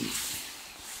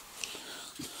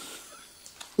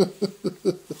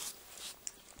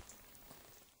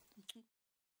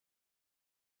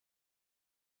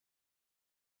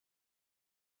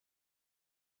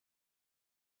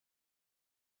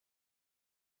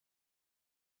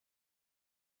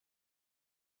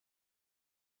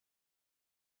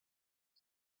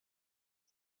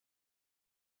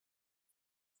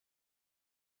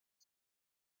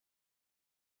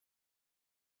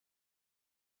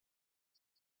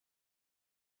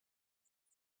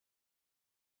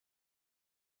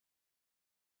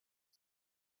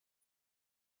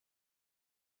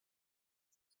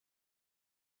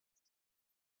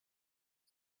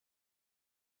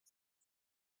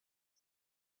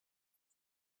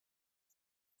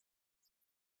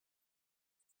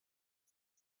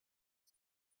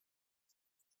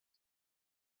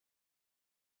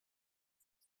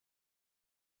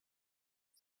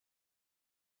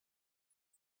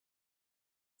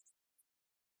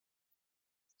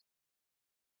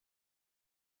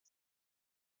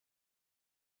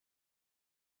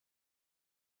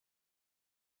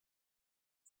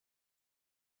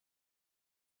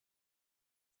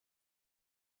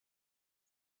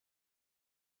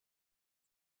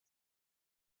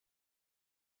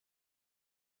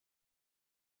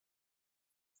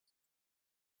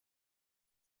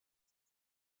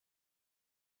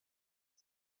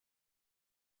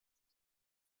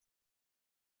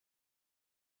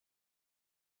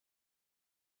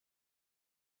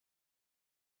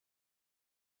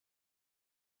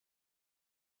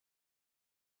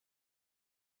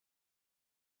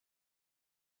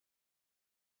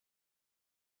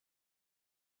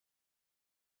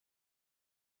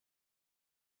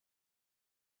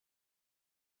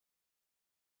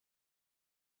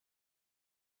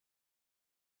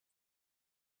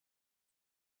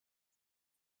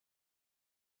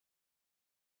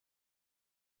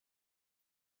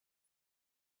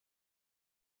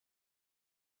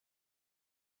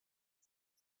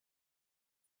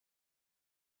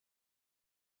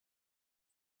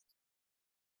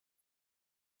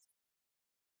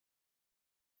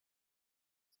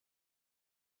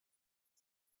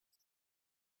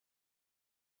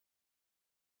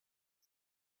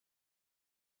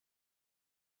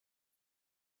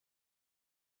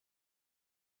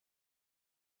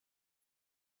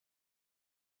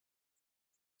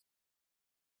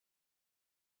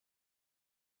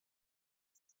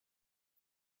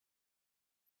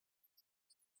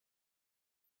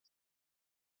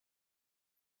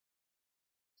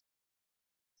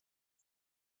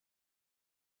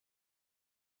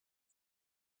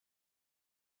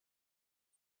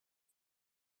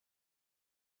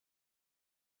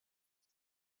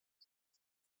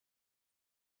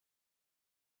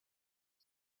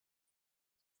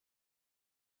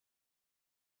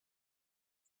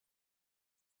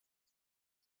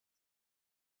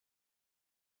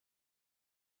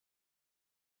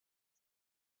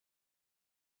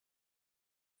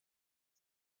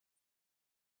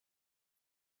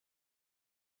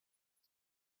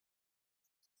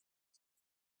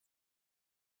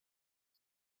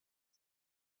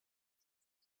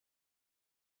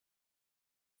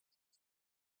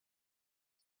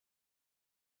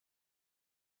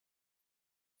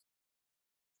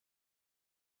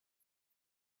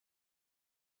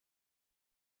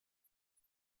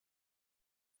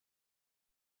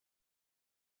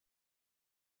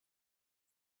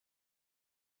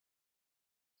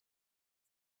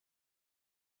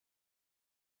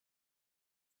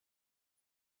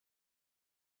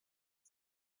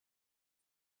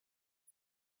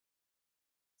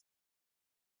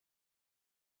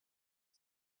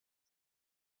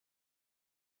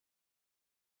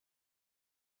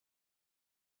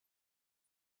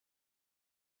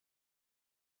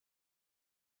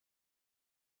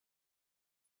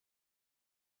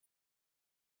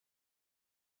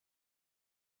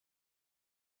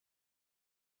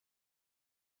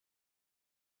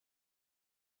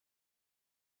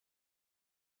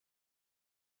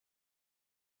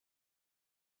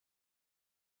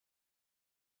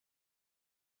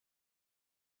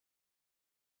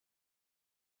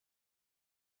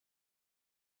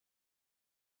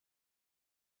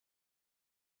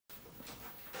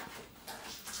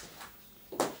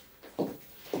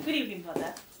 Good evening,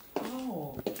 mother.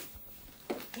 Oh,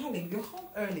 darling, you're home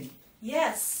early.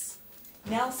 Yes.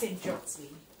 Nelson dropped me.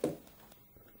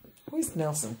 Who is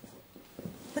Nelson?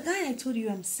 The guy I told you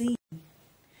I'm seeing.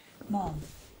 Mom,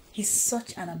 he's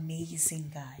such an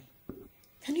amazing guy.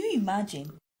 Can you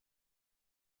imagine?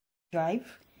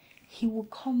 Drive, he will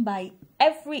come by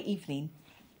every evening,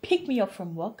 pick me up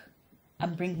from work,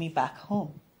 and bring me back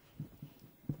home.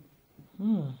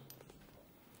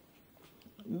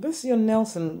 This your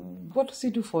Nelson, what does he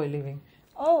do for a living?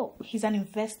 Oh, he's an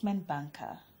investment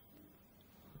banker.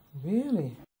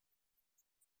 Really?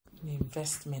 An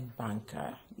investment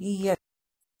banker. Yes.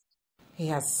 He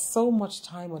has so much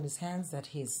time on his hands that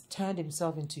he's turned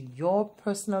himself into your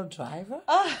personal driver?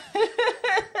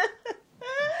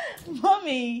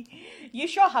 Mommy, you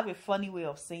sure have a funny way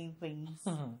of saying things.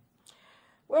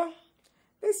 Well,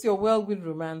 this is your well-willed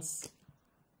romance.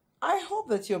 I hope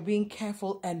that you're being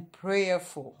careful and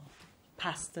prayerful.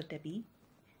 Pastor Debbie,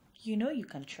 you know you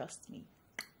can trust me.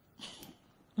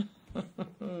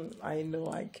 I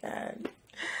know I can.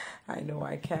 I know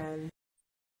I can.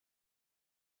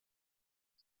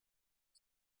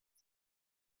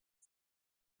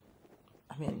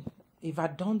 I mean, if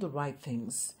I'd done the right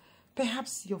things,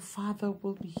 perhaps your father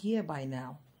will be here by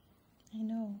now. I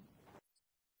know.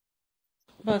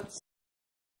 But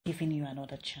giving you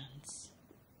another chance.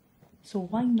 So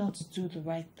why not do the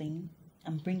right thing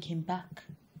and bring him back?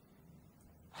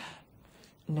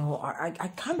 No, I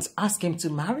can't ask him to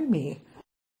marry me.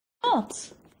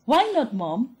 Not. Why not,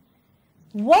 Mom?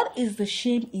 What is the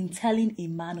shame in telling a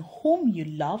man whom you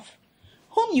love,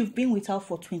 whom you've been without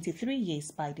for 23 years,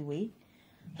 by the way,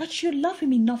 that you love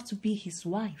him enough to be his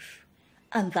wife,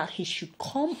 and that he should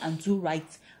come and do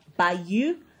right by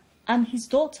you and his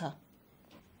daughter?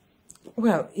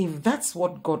 Well, if that's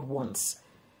what God wants,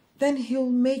 then he'll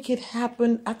make it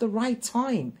happen at the right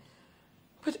time.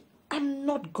 But I'm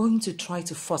not going to try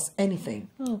to force anything.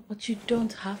 Oh, but you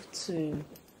don't have to.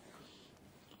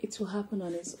 It will happen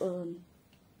on its own.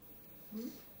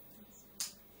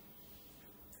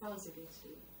 How's it going to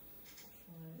you?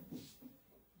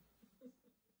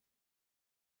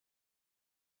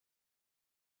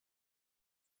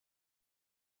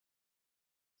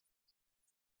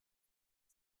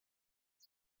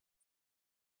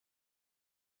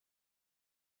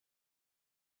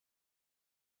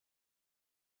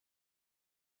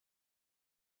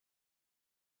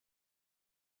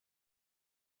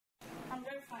 I'm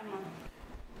very fine, Mom.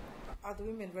 Are the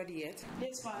women ready yet?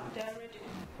 Yes, Mom. They're ready.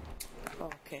 Oh,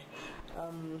 okay.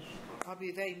 I'll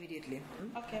be there immediately.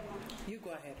 Okay, Mom. You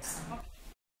go ahead. Okay.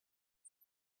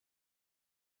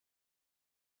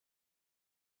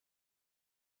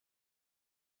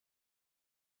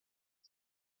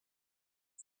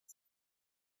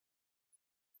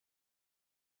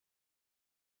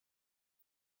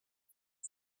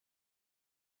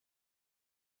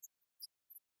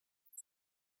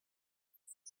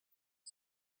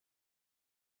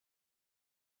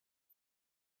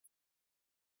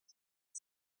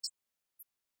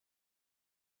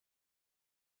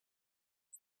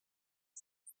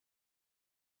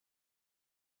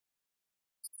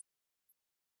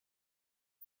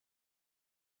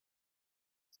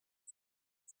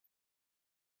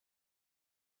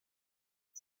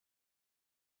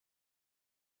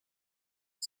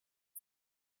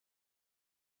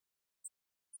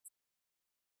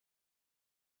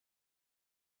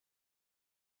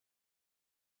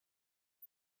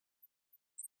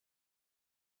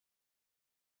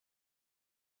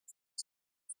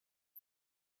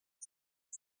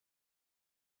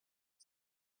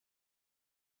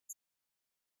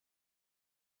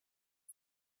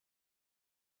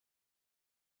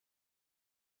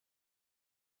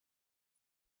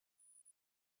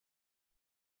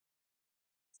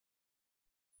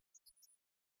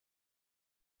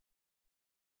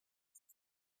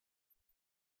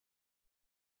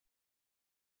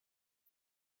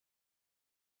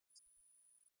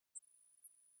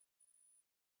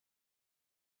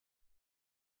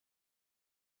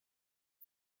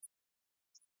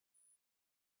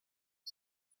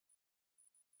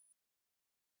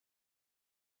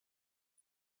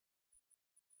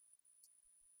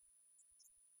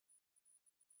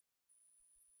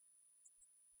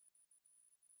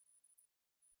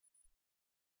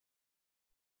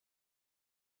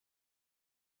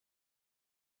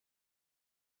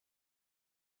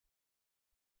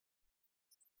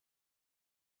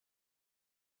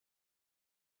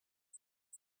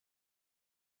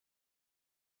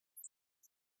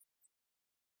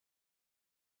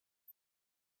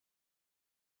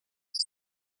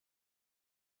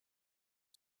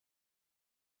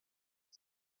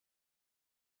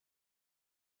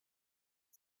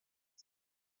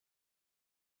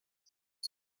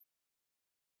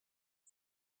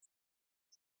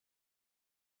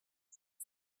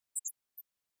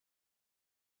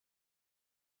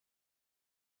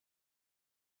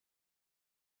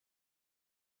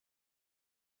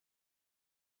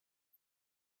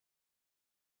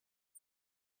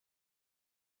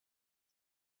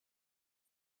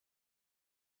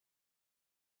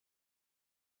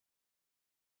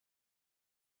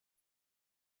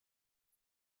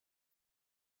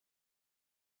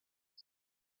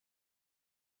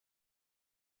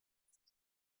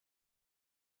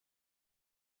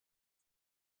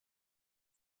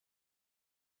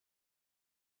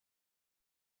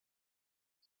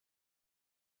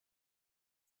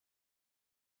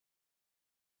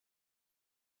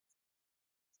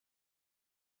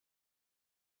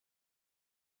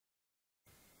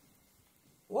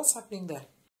 What's happening there?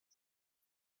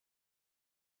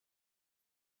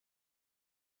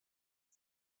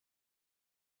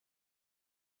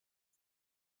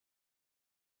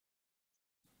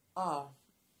 Oh,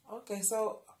 okay.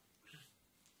 So,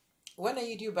 when are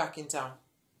you due back in town?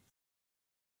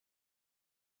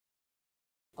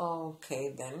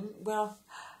 Okay, then. Well,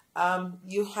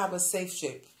 you have a safe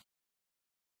trip.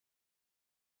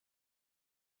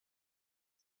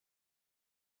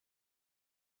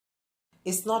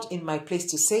 It's not in my place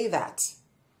to say that.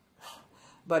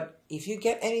 But if you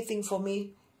get anything for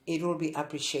me, it will be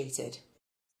appreciated.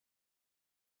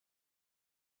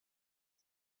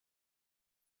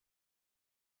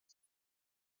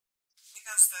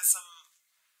 Because there's some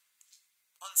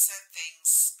unsaid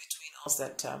things between us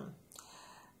that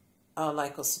I'd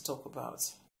like us to talk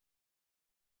about.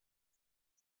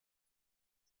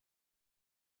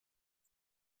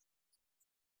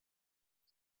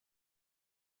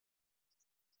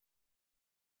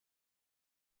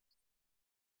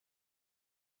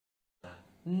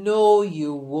 No,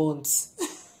 you won't.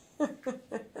 Well,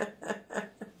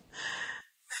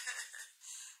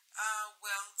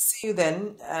 see you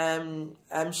then.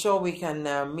 I'm sure we can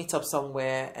meet up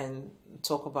somewhere and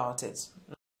talk about it.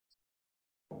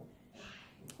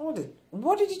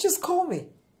 What did you just call me?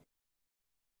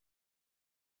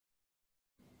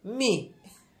 Me,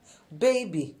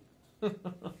 baby. That's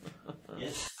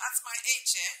my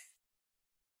age, eh?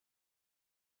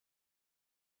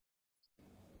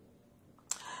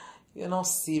 You're not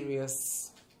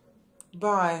serious.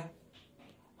 Bye.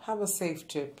 Have a safe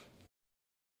trip.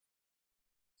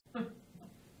 Alright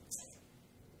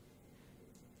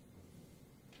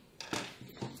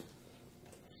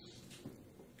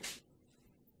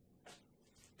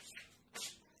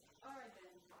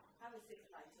then. Have a safe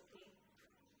flight, okay?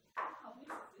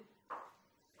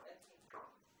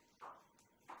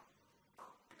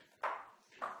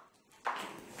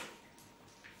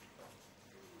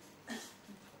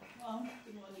 Well,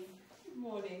 good morning. Good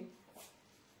morning.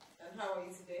 And how are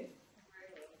you today?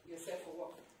 You're set for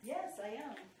work? Yes, I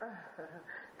am.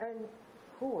 And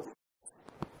who was?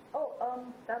 Oh,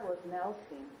 that was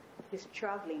Nelson. He's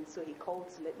traveling, so he called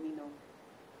to let me know.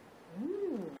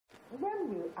 When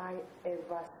will I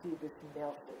ever see this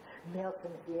Nelson?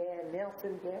 Nelson here,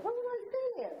 Nelson there. What am I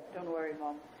saying? Don't worry,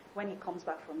 Mom. When he comes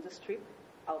back from this trip,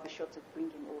 I'll be sure to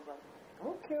bring him over.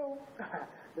 Okay,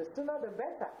 the sooner the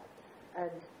better.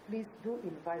 And please do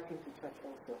invite him to church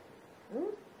also.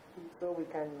 So we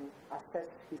can assess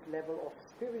his level of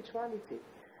spirituality.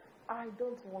 I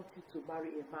don't want you to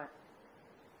marry a man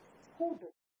who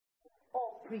does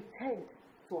or pretend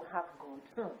to have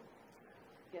God.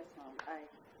 Yes, Mom.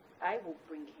 I will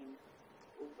bring him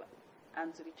over.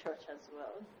 And to the church as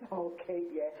well. Okay,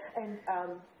 yeah. And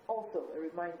also a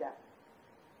reminder,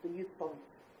 the youth summit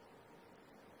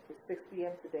is 6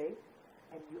 p.m. today,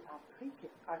 and you are preaching.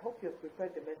 I hope you've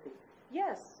prepared the message.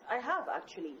 Yes, I have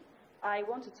actually. I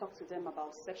want to talk to them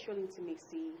about sexual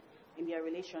intimacy in their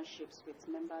relationships with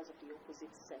members of the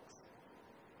opposite sex.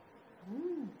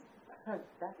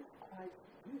 That is quite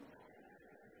deep.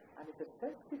 And it's a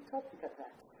sensitive topic at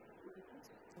that.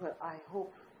 Well, I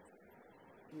hope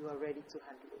you are ready to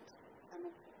handle it.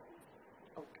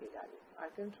 Okay, darling. I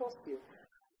can trust you.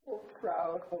 So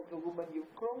proud of the woman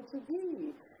you've grown to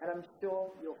be. And I'm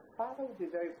sure your father will be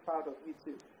very proud of you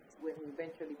too when he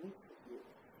eventually meets with you.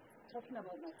 Talking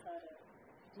about my father,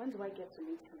 when do I get to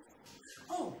meet him?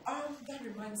 Oh, that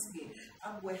reminds me.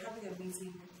 We're having a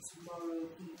meeting tomorrow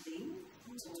evening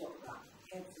to talk about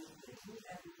everything,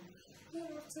 and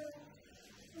thereafter,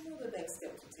 you know the next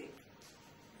step to take.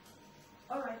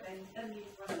 All right, then. Let me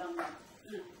run along now.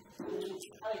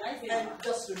 And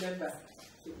just remember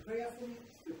to prayerfully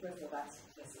prepare for that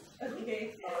message.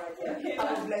 Okay. All right, yeah. Okay.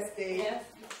 Have a blessed day. Yes.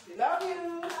 Love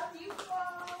you. Love you,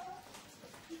 Mom.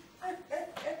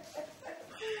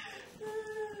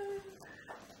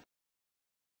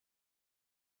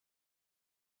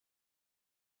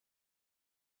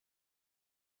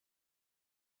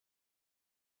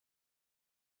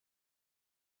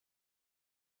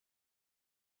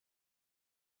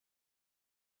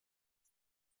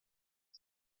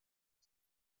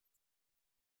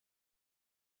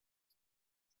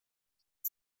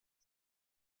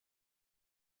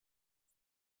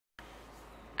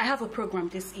 I have a program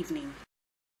this evening.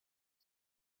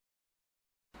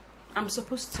 I'm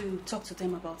supposed to talk to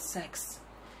them about sex.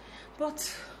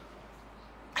 But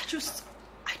I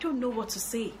don't know what to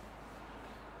say.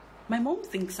 My mom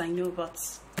thinks I know,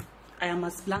 but I am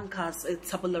as blank as a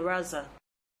tabula rasa.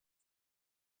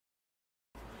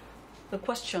 The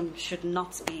question should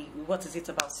not be, what is it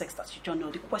about sex that you don't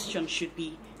know? The question should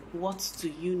be, what do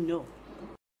you know?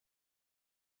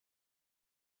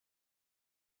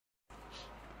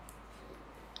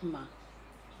 Ma,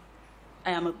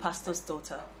 I am a pastor's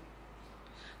daughter.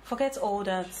 Forget all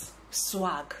that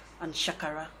swag and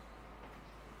shakara.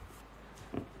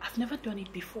 I've never done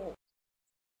it before.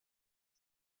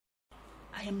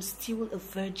 I am still a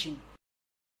virgin.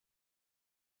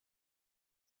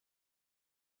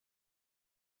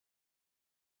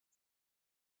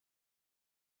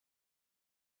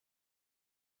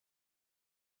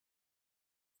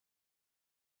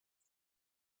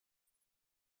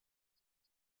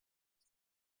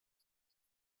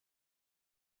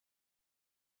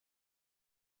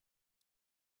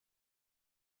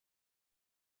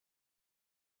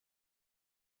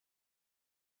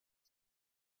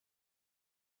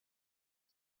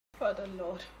 Father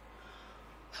Lord,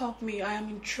 help me, I am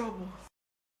in trouble.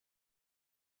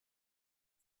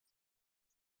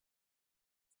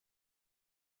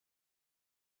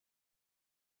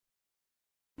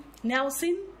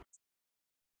 Nelson?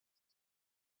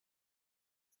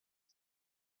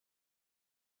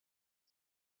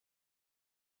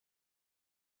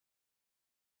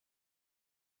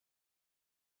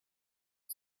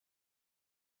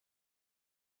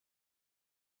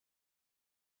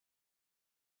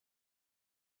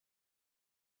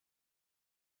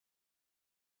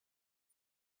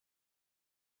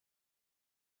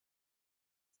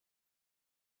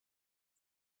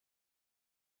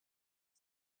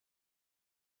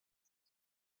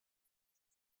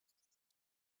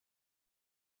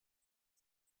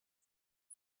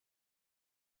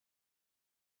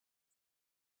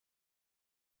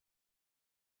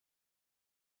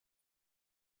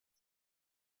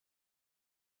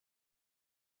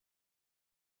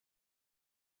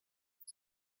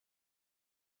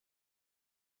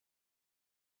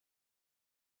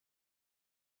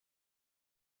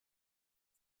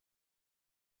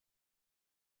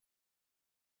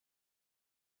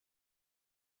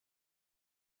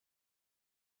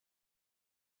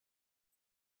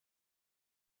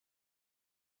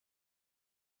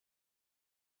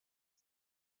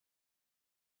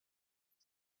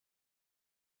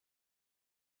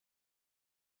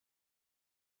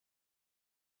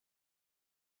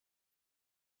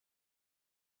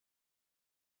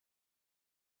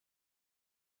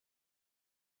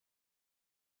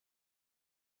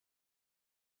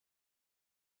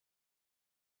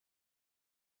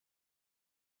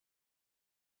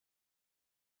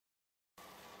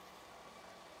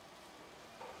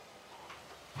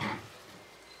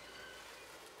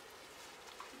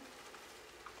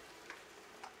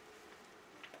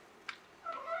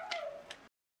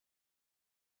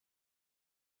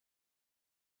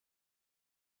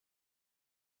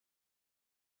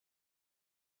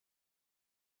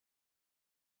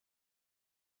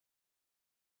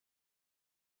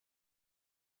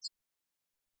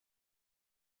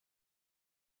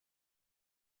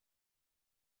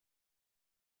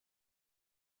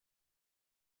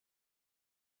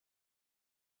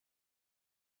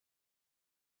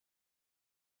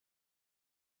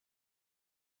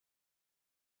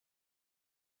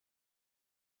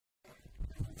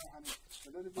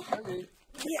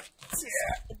 Yeah,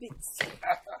 a bit.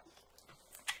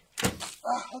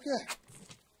 Okay.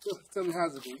 So, tell me,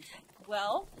 how's it been?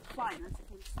 Well, fine, as you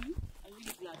can see. I'm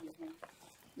really glad you're home.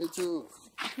 Me too.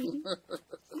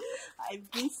 I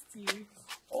missed you.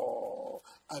 Oh,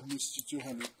 I missed you too,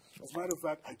 honey. As a matter of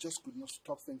fact, I just could not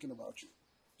stop thinking about you.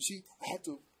 You see, I had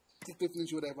to quickly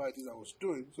finish whatever it is I was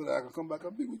doing so that I can come back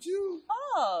and be with you.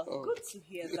 Oh, good to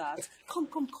hear that. Come.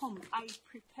 I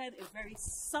prepared a very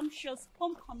sumptuous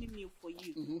homecoming meal for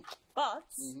you. But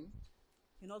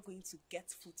you're not going to get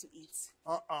food to eat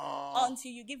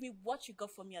until you give me what you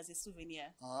got for me as a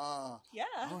souvenir. Yeah.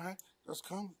 All right, just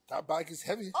come. That bag is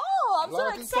heavy. Oh, I'm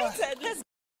so excited. Let's.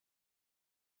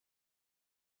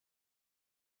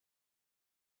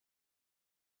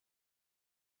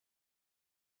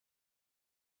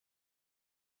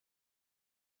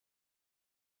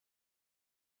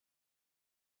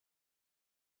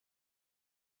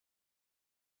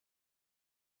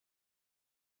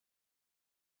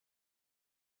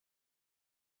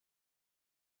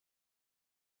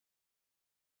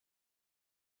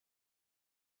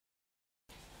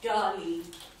 Darling,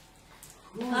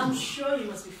 I'm sure you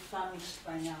must be famished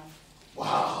by now.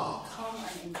 Wow. Come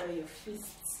and enjoy your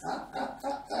feasts.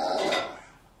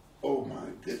 Oh my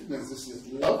goodness, this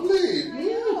is lovely.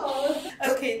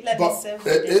 Okay, let me serve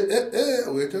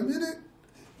you. Wait a minute.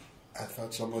 I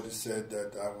thought somebody said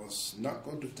that I was not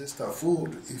going to taste her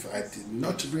food if I did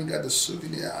not bring her the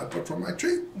souvenir I brought from my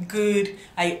trip. Good.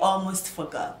 I almost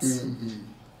forgot.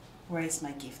 Where is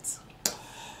my gift?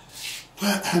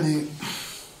 Well, honey,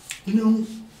 you know,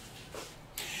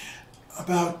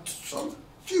 about some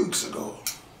few weeks ago,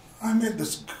 I met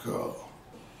this girl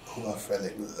who I fell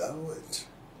in love with.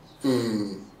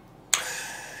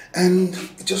 And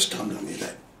it just dawned on me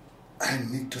that I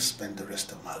need to spend the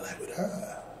rest of my life with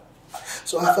her.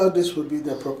 So I thought this would be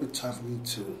the appropriate time for me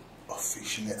to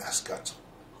officially ask her to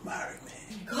marry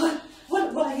me. God,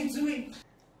 what are you doing?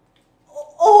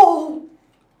 Oh!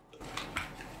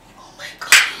 Oh my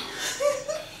God!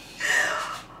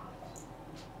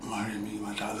 Marry me,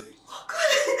 my darling. Oh God,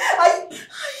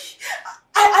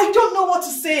 I don't know what to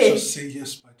say. Just say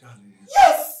yes, my darling.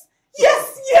 Yes!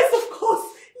 Yes, yes, of course.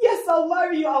 Yes, I'll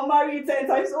marry you. I'll marry you 10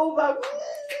 times over.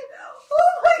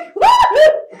 Oh my God!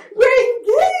 We're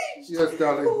engaged! Yes,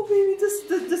 darling. Oh baby,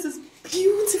 this is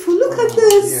beautiful. Look at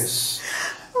this. Yes.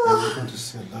 And we're going to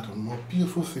see a lot of more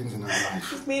beautiful things in our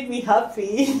life. It made me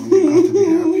happy. You've got to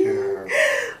be happier.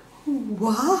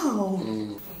 Wow.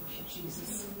 Thank you,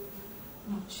 Jesus.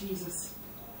 Oh, Jesus.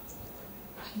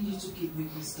 I need you to give me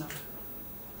wisdom.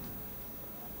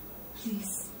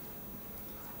 Please.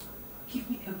 Give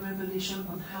me a revelation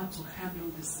on how to handle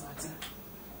this matter.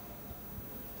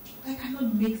 I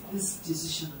cannot make this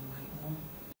decision on my own.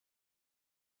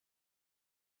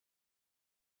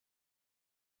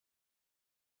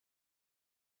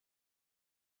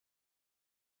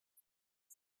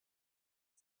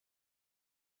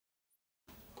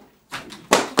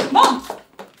 Mom!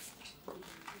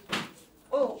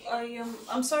 Oh,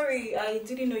 I'm sorry. I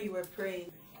didn't know you were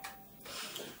praying.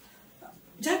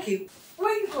 Jackie, where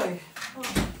are you going? Oh,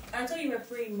 I thought you were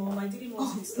praying, Mom. I didn't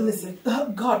want to disturb Listen,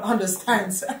 God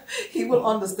understands. He will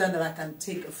understand that I can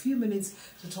take a few minutes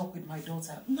to talk with my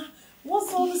daughter. Now,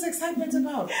 what's all this excitement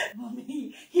about?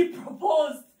 Mommy, he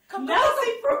proposed. Come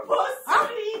He proposed to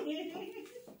me.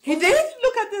 He did?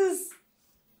 Look at this.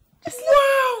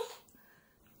 Wow.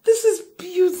 This is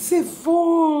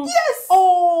beautiful. Yes.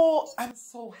 Oh, I'm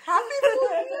so happy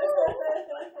for you.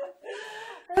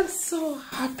 I'm so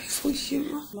happy for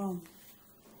you. Mom,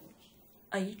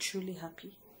 are you truly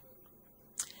happy?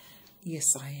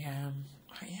 Yes, I am.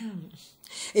 I am.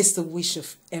 It's the wish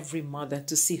of every mother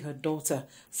to see her daughter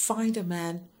find a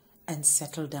man and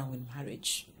settle down in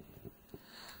marriage.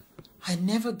 I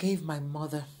never gave my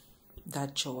mother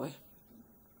that joy.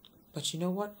 But you know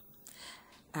what?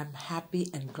 I'm happy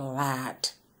and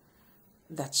glad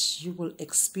that you will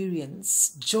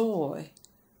experience joy,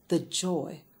 the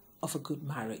joy of a good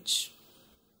marriage.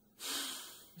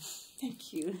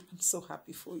 Thank you. I'm so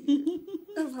happy for you.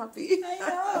 I'm happy. I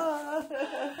know.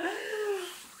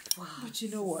 Wow. But you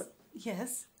know what?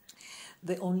 Yes?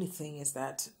 The only thing is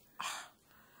that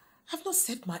I've not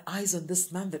set my eyes on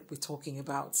this man that we're talking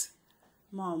about.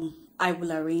 Mom, I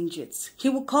will arrange it. He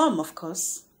will come, of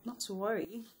course. Not to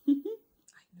worry. I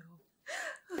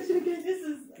know. This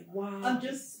is... Wow. I'm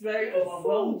just very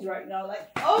overwhelmed right now. Like,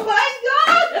 oh my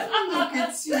God! Look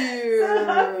at you. So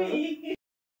happy.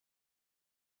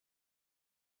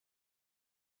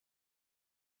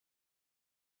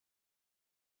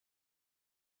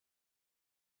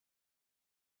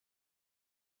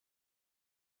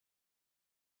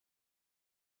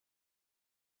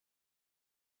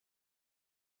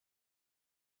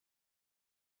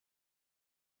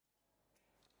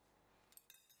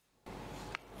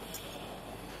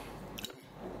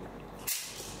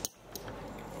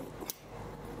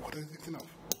 What are you thinking of?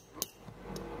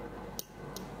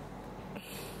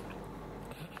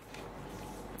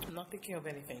 I'm not thinking of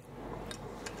anything.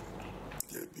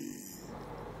 Debbie.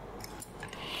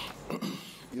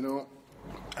 You know,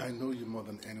 I know you more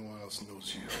than anyone else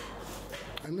knows you.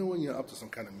 I know when you're up to some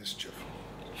kind of mischief.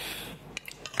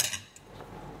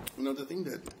 You know, the thing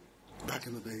that back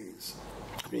in the days,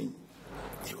 I mean,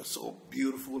 you were so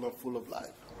beautiful and full of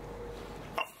life.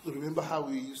 Remember how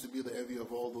we used to be the envy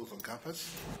of all those on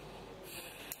campus?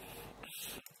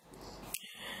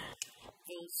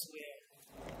 Those were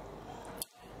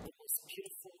the most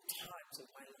beautiful times of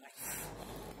my life.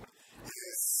 I'm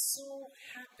so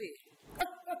happy.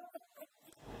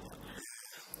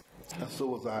 And so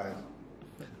was I.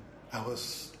 I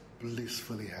was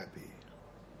blissfully happy.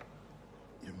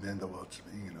 You meant the world to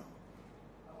me, you know.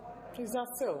 Is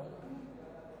that so?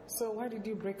 So why did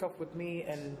you break up with me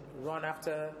and run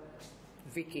after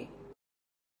Vicky?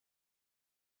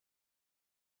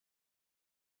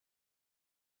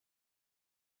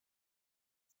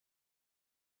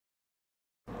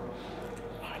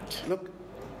 Look,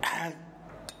 I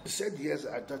said yes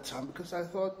at that time because I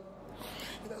thought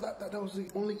that was the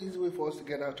only easy way for us to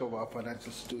get out of our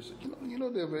financial situation. You know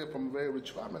they're from a very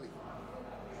rich family.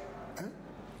 Huh?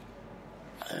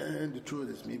 And the truth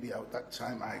is, maybe at that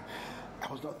time I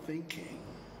was not thinking,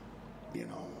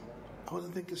 I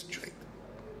wasn't thinking straight.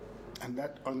 And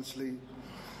that honestly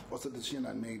was a decision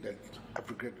I made that I've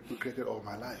regretted all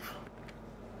my life.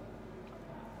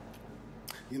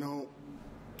 You know,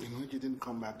 when you didn't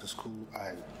come back to school,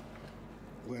 I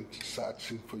went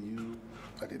searching for you.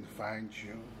 I didn't find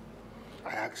you. I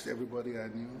asked everybody I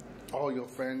knew, all your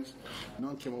friends.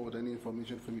 None came up with any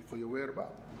information for me for your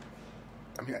whereabouts.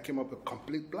 I mean, I came up with a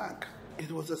complete blank.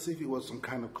 It was as if it was some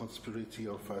kind of conspiracy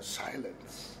of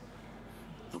silence.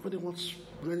 Nobody was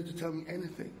ready to tell me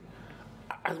anything.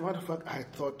 As a matter of fact, I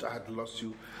thought I had lost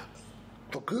you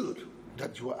for good,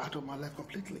 that you were out of my life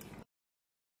completely.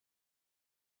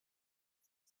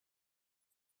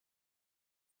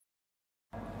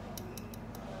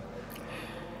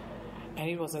 And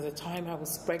it was at the time I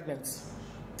was pregnant.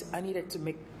 I needed to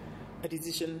make a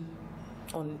decision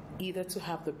on either to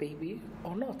have the baby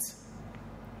or not.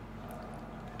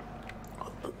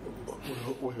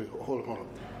 Wait, hold on.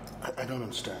 I don't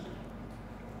understand.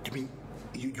 You mean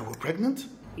you were pregnant?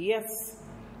 Yes.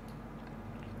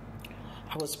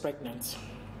 I was pregnant.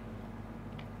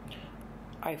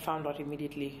 I found out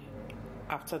immediately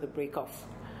after the breakoff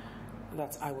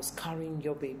that I was carrying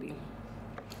your baby.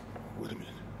 Wait a minute.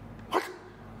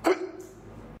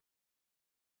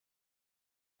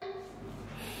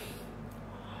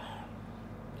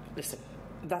 Listen,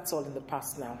 that's all in the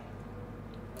past now.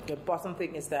 The important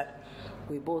thing is that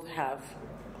we both have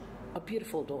a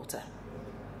beautiful daughter.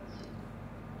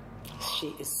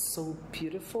 She is so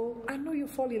beautiful. I know you'll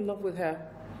fall in love with her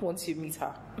once you meet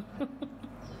her.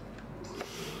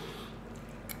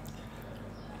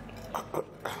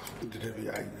 Debbie,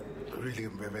 I really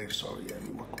am very, very sorry. I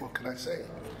mean, what can I say?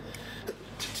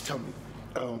 Tell me,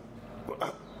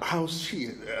 how's she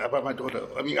about my daughter?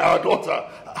 I mean, our daughter.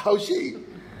 How's she?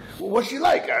 What's she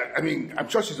like? I mean, I'm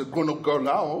sure she's a grown-up girl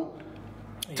now.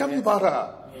 Tell me about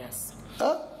her. Yes.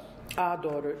 Huh? Our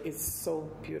daughter is so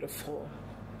beautiful.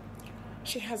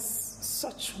 She has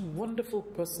such wonderful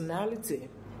personality.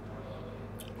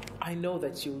 I know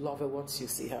that you love her once you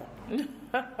see her.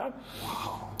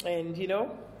 Wow. And you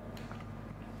know,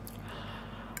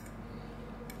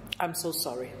 I'm so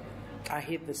sorry. I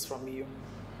hid this from you.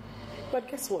 But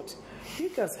guess what? You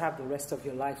guys have the rest of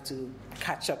your life to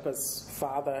catch up as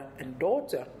father and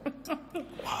daughter.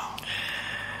 Wow.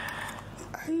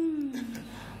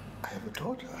 I have a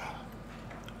daughter. Wow.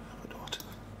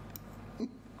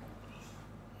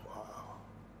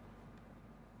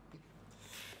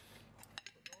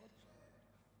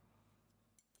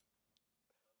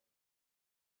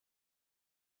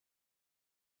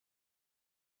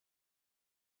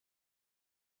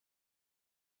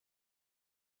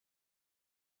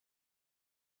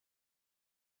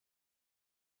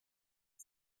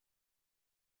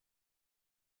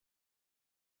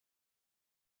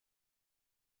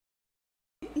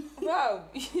 Wow,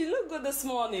 you look good this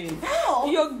morning. Oh.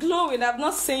 You're glowing. I've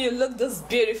not seen you look this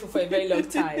beautiful for a very long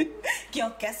time.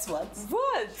 Girl, guess what?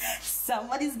 What?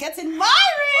 Somebody's getting married!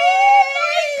 Oh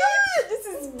my God, this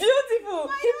is beautiful.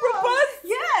 He proposed?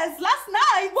 Yes, last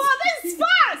night. Wow, that's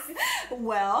fast.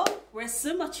 Well, we're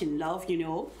so much in love, you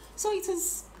know. So it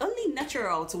is only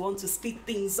natural to want to speed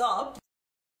things up.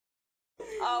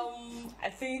 I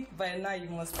think by now you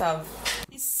must have.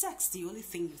 Is sex the only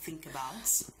thing you think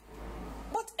about?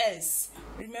 What else?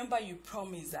 Remember you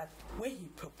promised that when he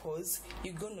proposed,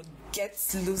 you're gonna get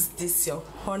loose this your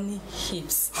honey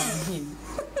hips on him.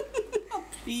 Oh,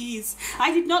 please,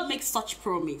 I did not make such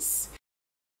promise.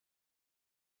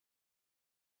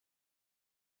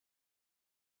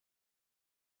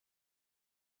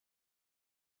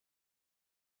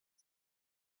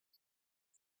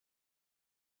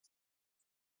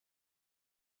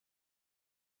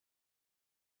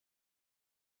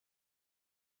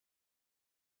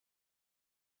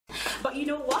 But you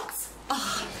know what?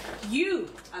 You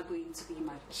are going to be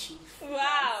my chief.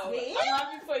 Wow. Yeah. I'm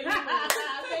happy for you.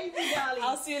 Thank you, darling.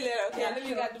 I'll see you later, okay? Yeah, Let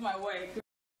me go do my work.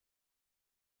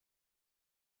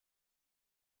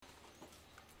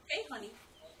 Hey, honey.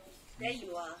 There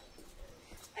you are.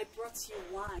 I brought you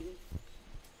wine.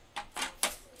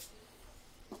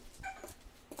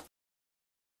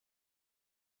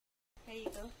 Here you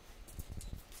go.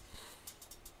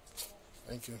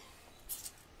 Thank you.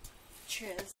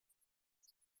 Cheers.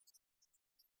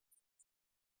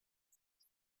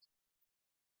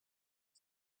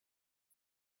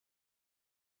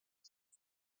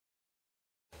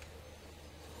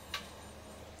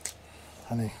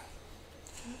 Honey,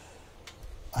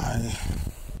 I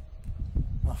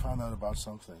found out about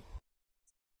something.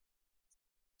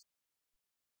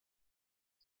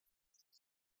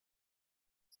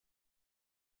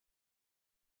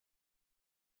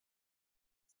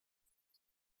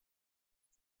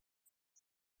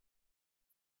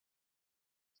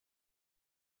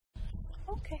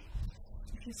 Okay.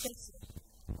 If you say so.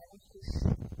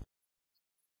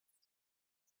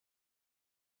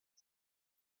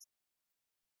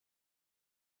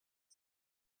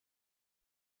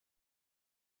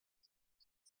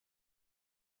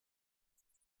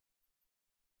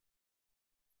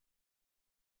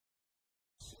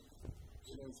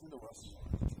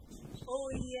 Oh,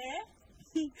 yeah?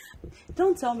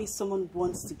 Don't tell me someone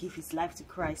wants to give his life to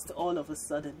Christ all of a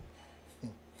sudden.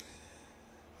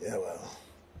 Yeah, well,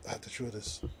 the truth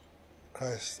is,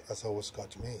 Christ has always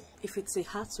got me. If it's a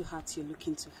heart-to-heart you're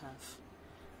looking to have,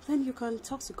 then you can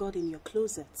talk to God in your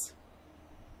closet.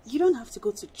 You don't have to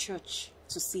go to church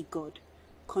to see God,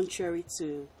 contrary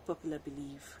to popular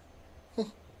belief.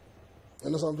 You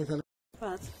know something, honey?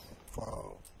 But For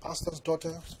a pastor's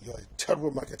daughter, you're a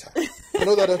terrible marketer. You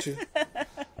know that, don't you?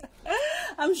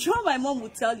 I'm sure my mom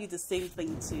would tell you the same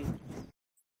thing too.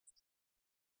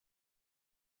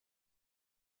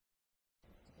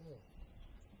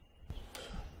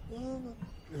 Well,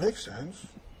 it makes sense.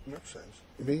 It makes sense.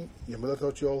 You mean your mother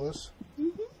taught you all this?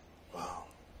 Mm-hmm. Wow.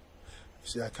 You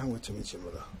see, I can't wait to meet your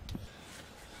mother.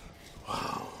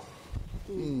 Wow.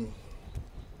 Mm.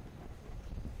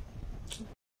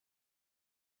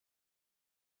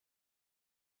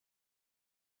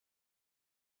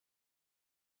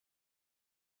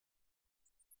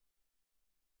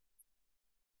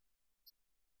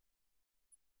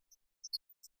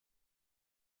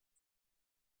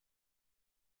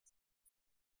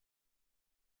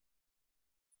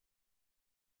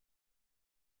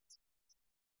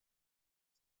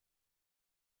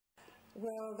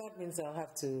 Well, that means I'll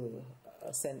have to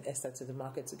send Esther to the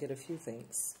market to get a few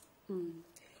things.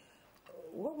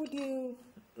 What would you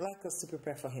like us to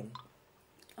prepare for him?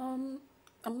 I'm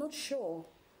not sure,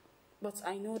 but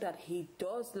I know that he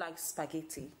does like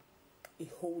spaghetti a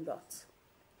whole lot.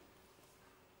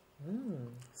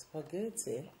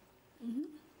 Spaghetti?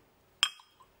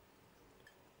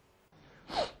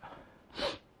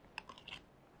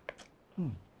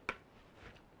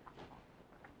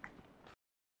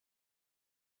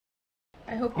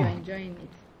 I hope you're enjoying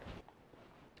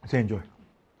it. Say enjoy.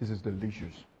 This is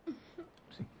delicious.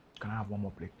 See, can I have one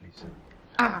more plate, please?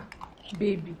 Ah,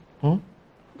 baby.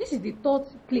 This is the third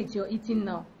plate you're eating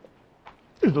now.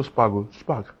 It's just spag.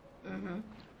 Spag.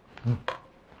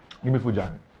 Give me food,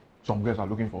 Janet. Some guests are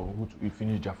looking for who to eat,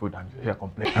 finish their food, and you're here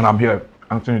complaining. And I'm here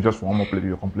asking you just for one more plate.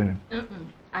 You're complaining.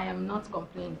 I am not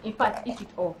complaining. In fact, eat it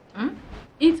all.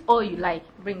 Eat all you like.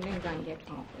 Bring go and get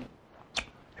more.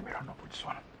 Let me run up with this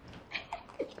one.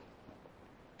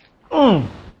 I'm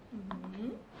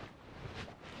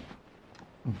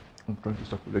trying to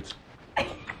circulate.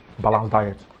 Balanced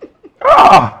diet.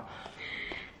 I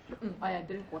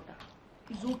drink water.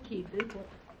 It's okay, drink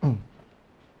water.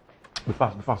 Be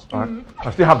fast, alright?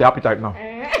 I still have the appetite now.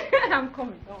 I'm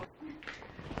coming down.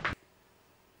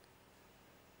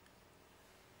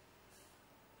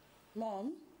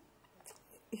 Mom,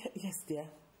 Yes, dear.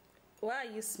 why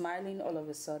are you smiling all of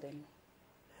a sudden?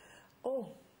 Oh,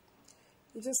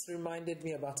 you just reminded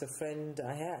me about a friend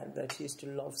I had that used to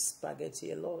love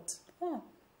spaghetti a lot. Oh.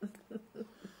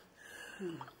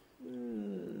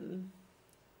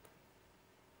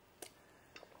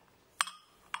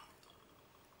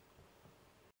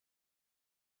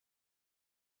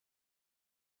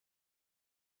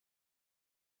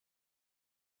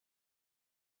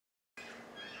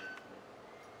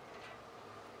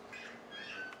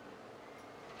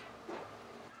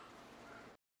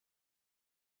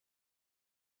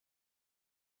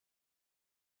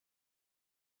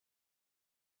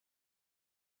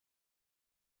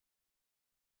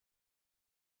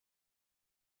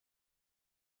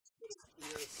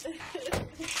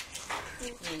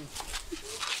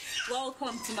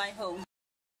 Welcome to my home.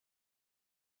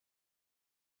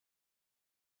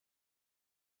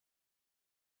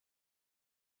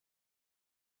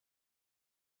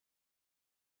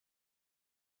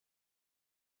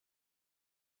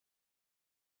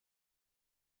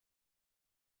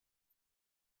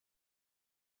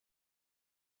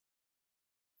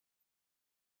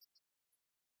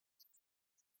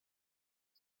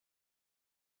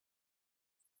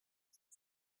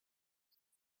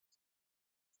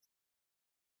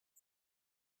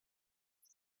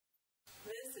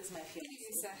 This is my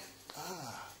fiancé. Sir.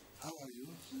 How are you?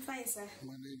 I'm fine, sir.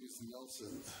 My name is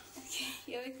Nelson. Okay,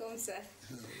 you're welcome, sir.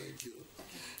 Thank you.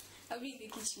 I'll be in the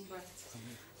kitchen. Okay.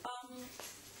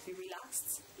 Be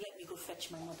relaxed. Let me go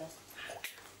fetch my mother.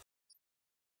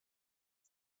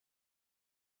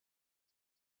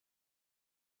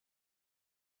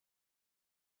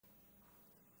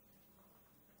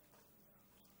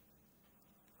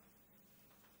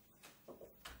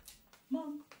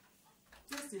 Mom,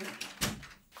 dear.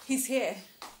 He's here.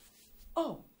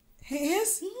 Oh, he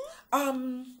is?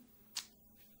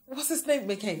 What's his name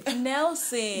again?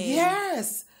 Nelson.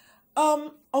 Yes.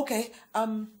 Okay.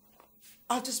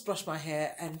 I'll just brush my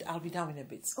hair and I'll be down in a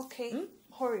bit. Okay.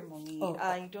 Hurry, Mommy. Oh.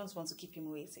 I don't want to keep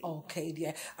him waiting. Okay,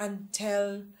 dear. And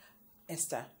tell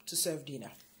Esther to serve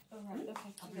dinner. All right,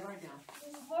 okay. I'll be right down.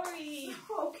 Hurry.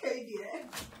 Okay, dear. I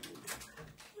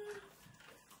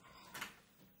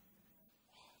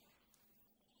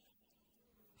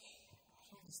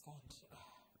don't understand.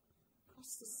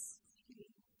 What's this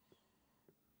feeling?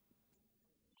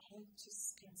 I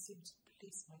just can't seem to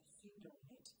place my finger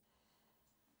on it.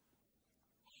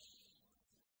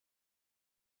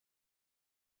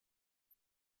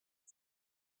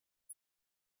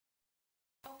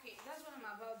 Okay, that's what I'm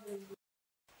about to do.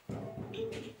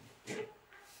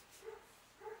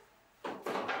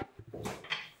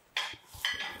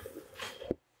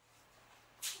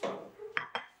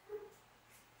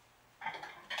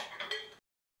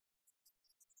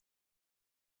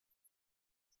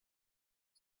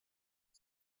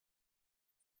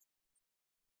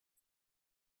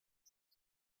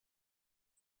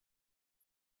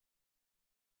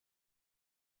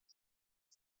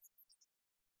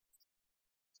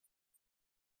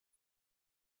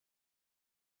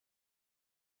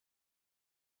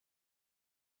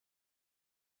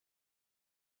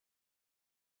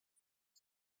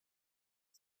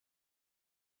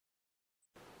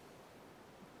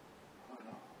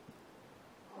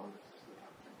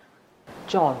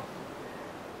 John,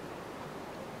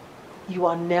 you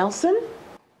are Nelson?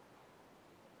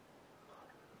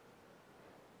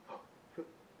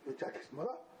 You're Jackie's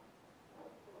mother?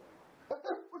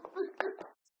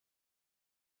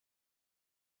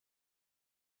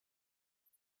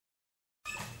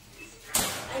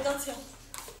 I got him.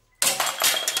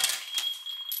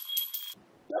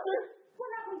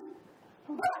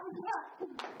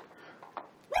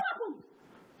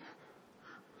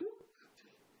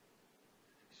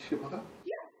 Your mother?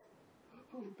 Yes.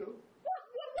 Oh, no. What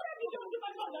have you done to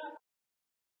my mother?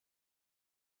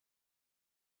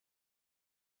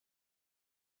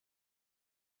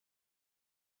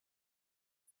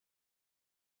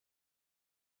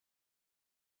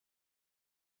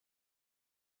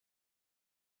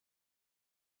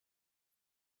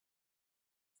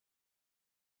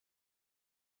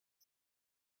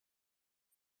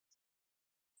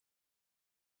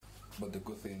 But the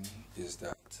good thing is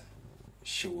that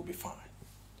she will be fine.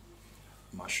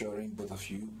 I'm assuring both of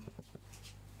you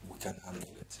we can handle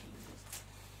it.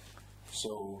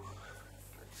 So,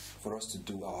 for us to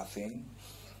do our thing,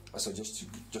 I suggest you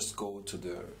just go to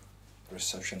the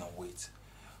reception and wait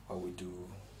while we do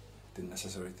the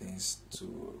necessary things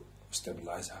to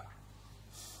stabilize her.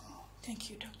 Thank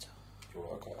you, doctor. You're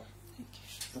welcome. Thank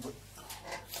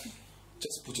you.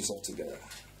 Just put yourself together.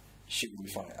 She will be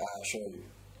fine, I assure you.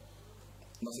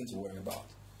 Nothing to worry about.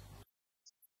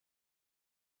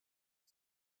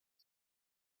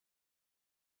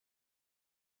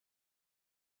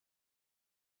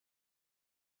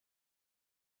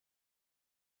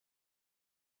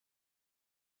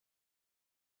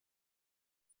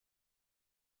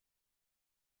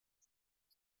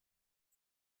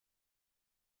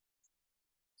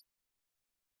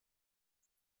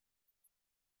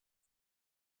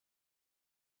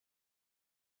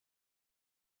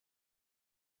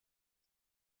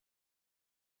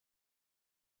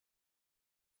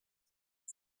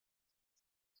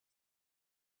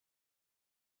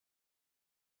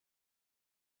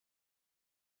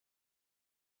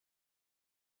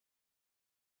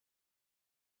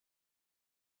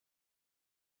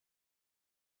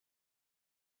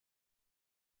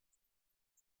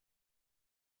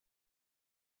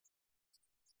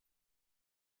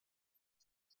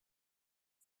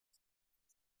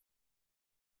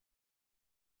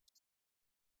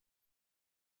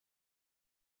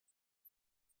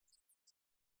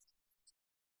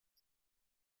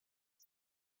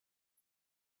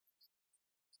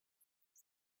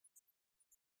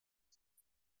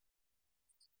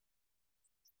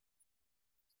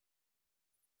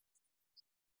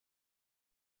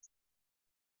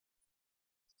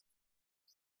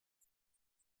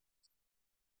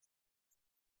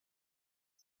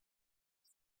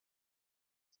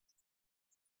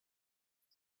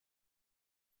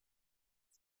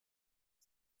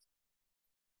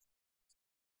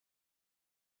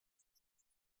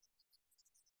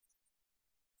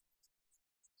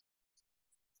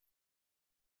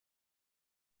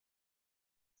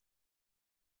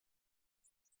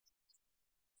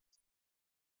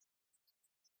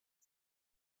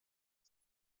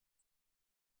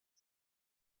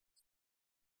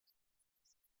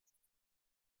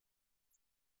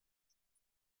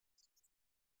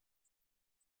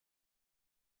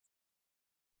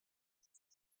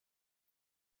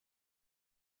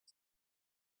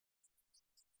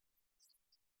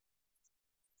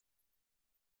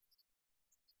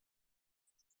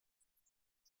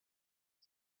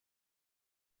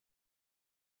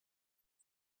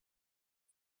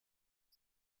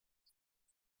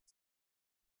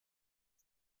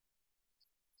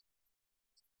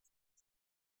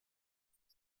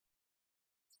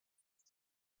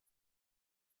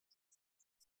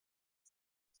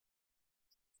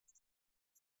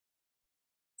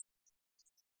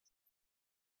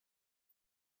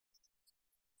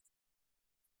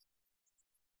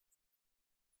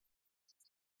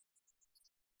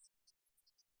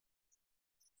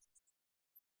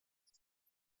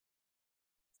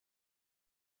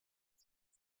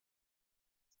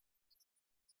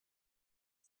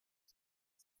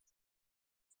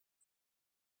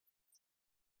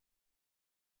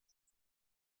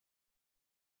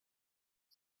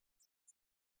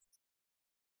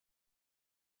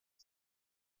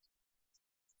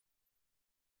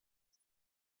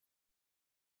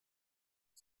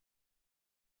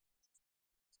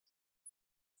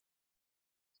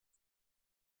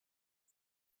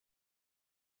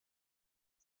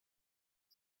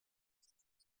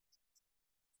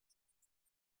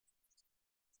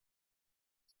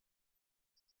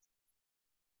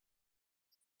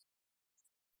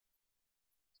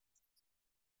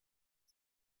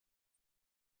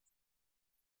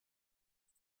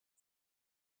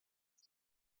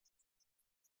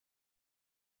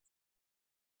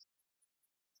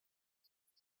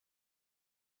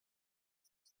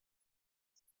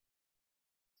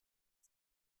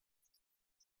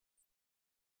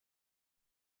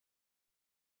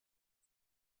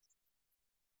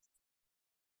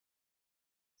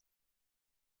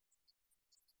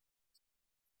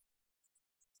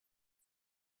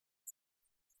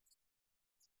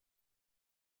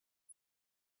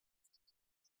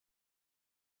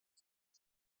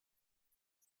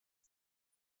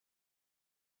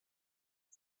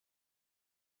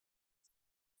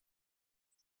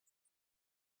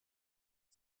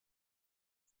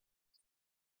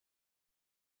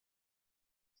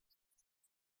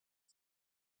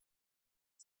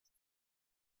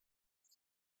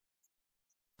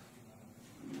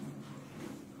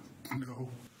 No.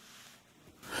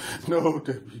 No,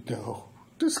 Debbie, no.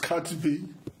 This can't be.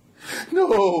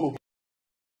 No!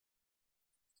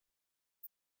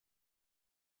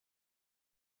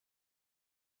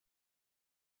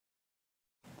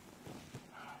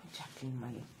 Jacqueline,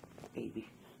 my baby.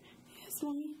 Yes,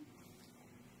 Mommy.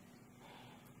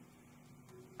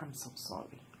 I'm so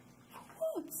sorry.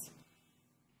 What?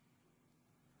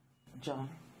 John,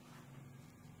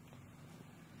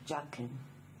 Jacqueline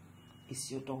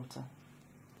is your daughter.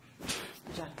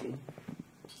 Jacqueline,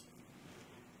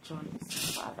 John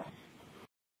is your father.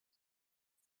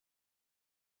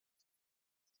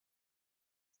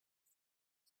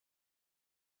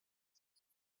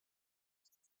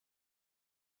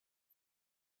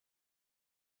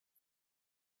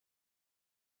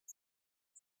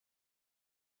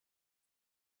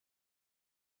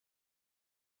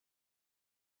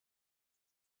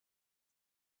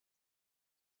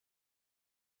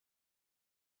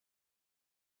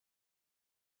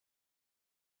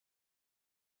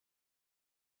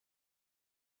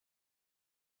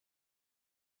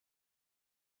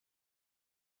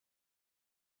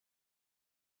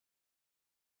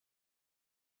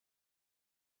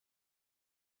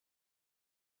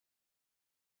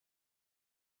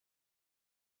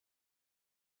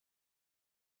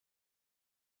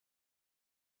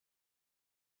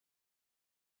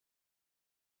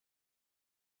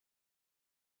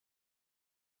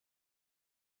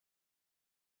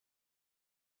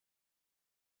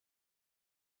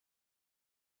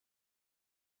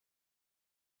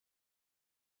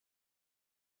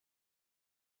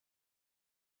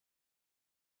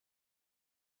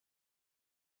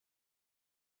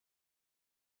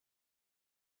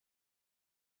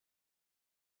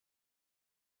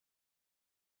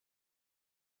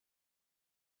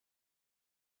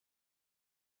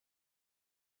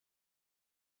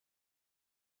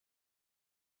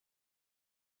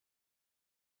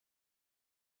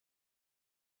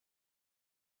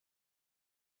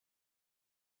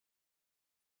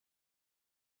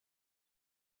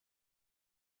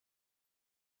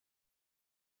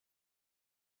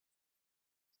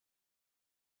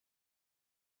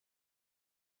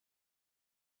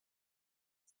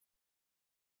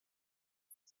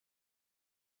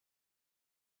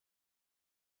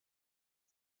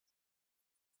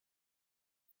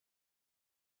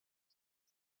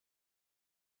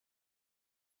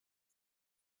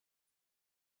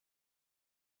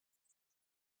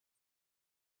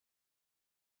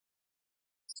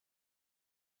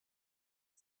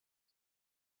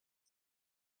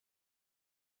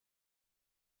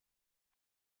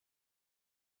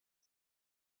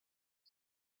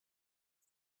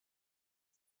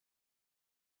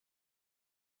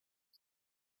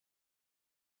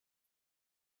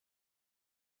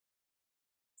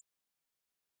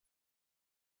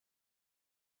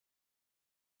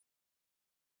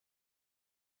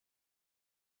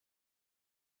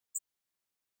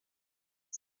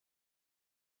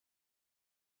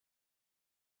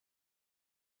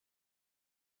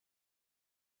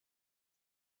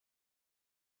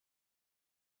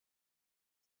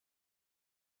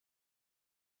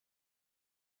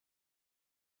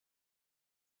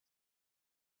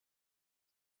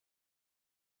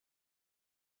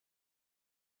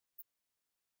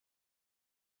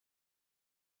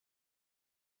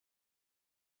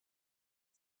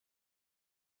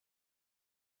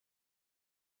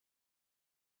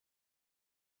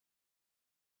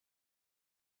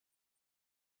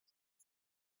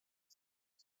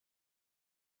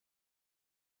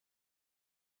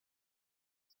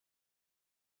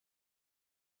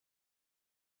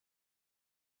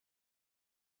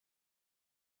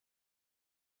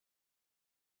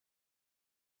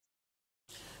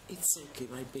 It's okay,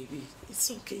 my baby.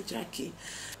 It's okay, Jackie.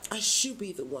 I should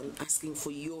be the one asking for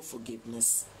your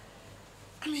forgiveness.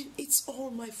 I mean, it's all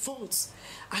my fault.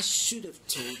 I should have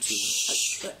told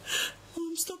you.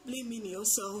 Mom, stop blaming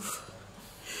yourself.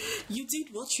 You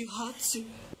did what you had to.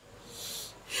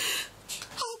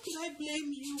 How can I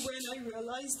blame you when I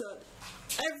realized that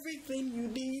everything you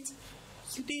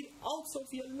did out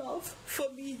of your love for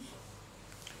me?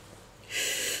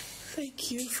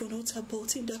 Thank you for not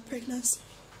aborting that pregnancy.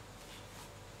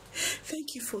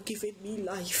 Thank you for giving me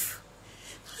life.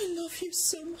 I love you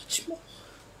so much, Mom.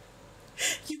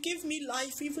 You gave me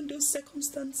life even though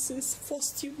circumstances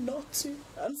forced you not to.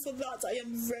 And for that, I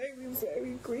am very,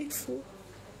 very grateful.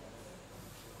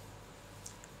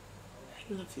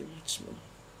 I love you much, Mom.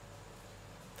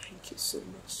 Thank you so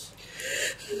much.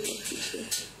 I love you,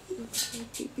 my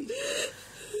baby.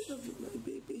 I love you, my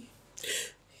baby.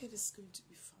 It is going to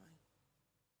be fine.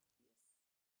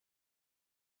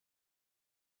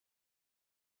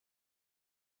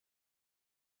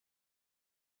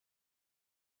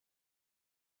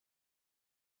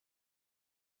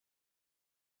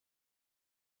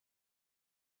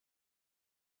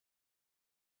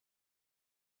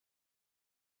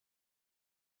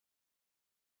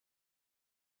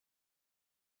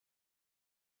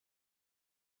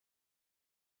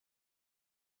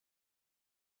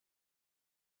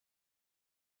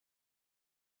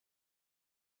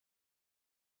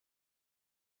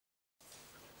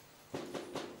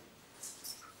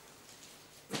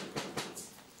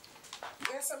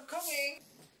 I'm coming.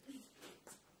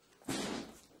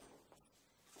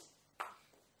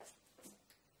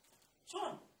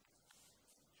 John,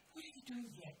 what are you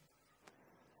doing here?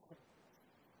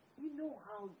 You know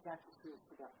how Jack feels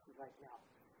productive right now.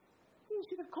 You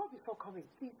should have called before coming.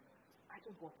 Please, I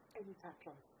don't want any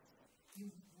tantrums.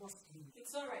 You must leave.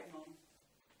 It's all right, Mom.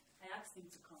 I asked him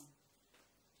to come.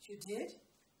 You did?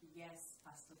 Yes,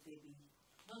 Pastor Baby.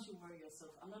 Don't you worry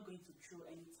yourself. I'm not going to throw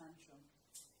any tantrum.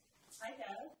 Hi,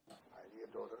 Dad. Hi, dear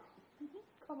daughter.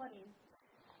 Come on in.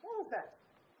 What was that?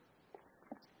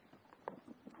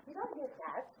 Did I hear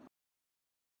that?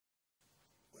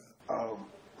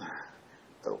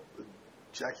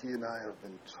 Jackie and I have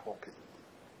been talking.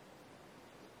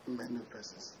 Many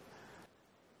verses.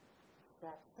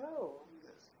 That's so?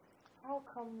 Yes. How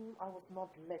come I was not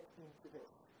let into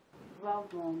this? Well,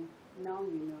 Mom, now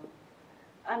you know.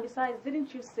 And besides,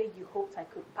 didn't you say you hoped I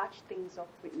could patch things up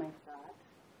with my dad?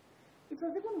 It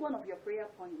was even one of your prayer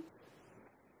points.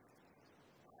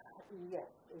 Yes,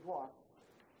 it was.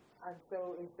 And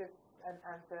so is this an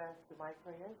answer to my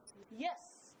prayers?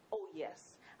 Yes. Oh,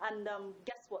 yes. And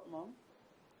guess what, Mom?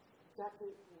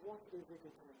 Jackie, what is it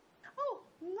again? Oh,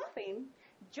 nothing.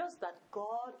 Just that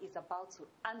God is about to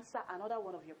answer another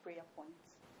one of your prayer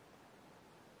points.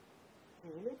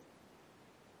 Really?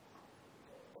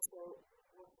 So,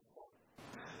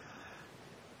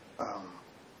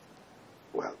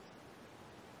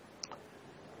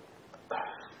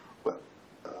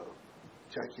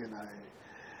 Jackie and I,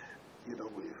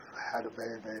 we've had a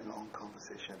very, very long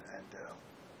conversation, and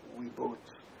we both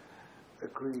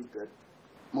agreed that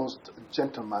most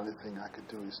gentlemanly thing I could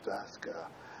do is to ask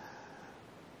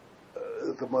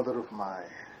the mother of my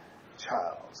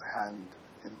child's hand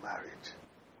in marriage.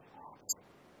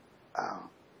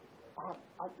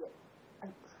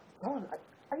 Don,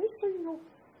 are you sure you know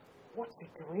what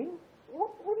you're doing?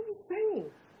 What are you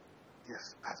saying?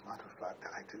 Yes, as a matter of fact,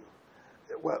 I do.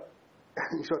 Well,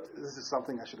 in short, this is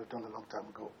something I should have done a long time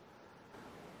ago.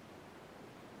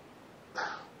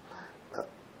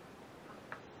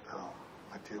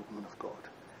 My dear woman of God,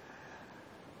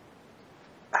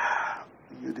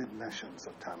 you did mention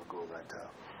some time ago that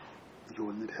you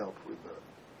will need help with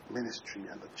the ministry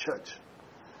and the church.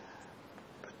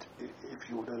 But if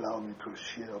you would allow me to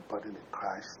share a burden in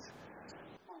Christ.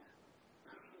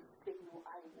 Say no,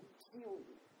 I will kill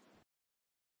you.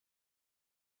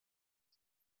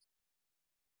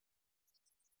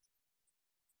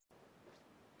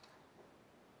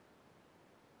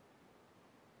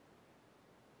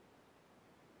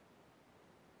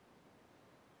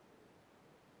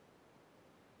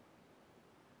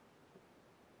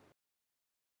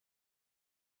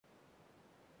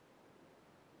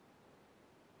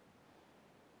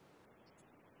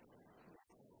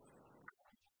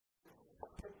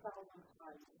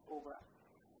 Over.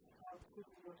 I'll keep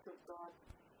the works of God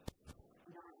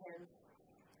in our hands.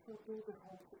 We'll build a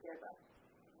home together.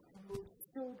 And we'll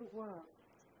show the world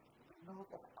the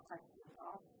love of Christ in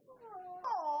us.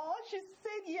 Oh, she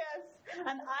said yes.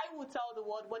 And I will tell the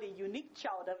world what a unique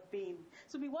child I've been.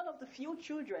 To be one of the few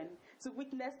children to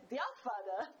witness their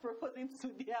father proposing to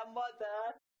their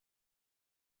mother.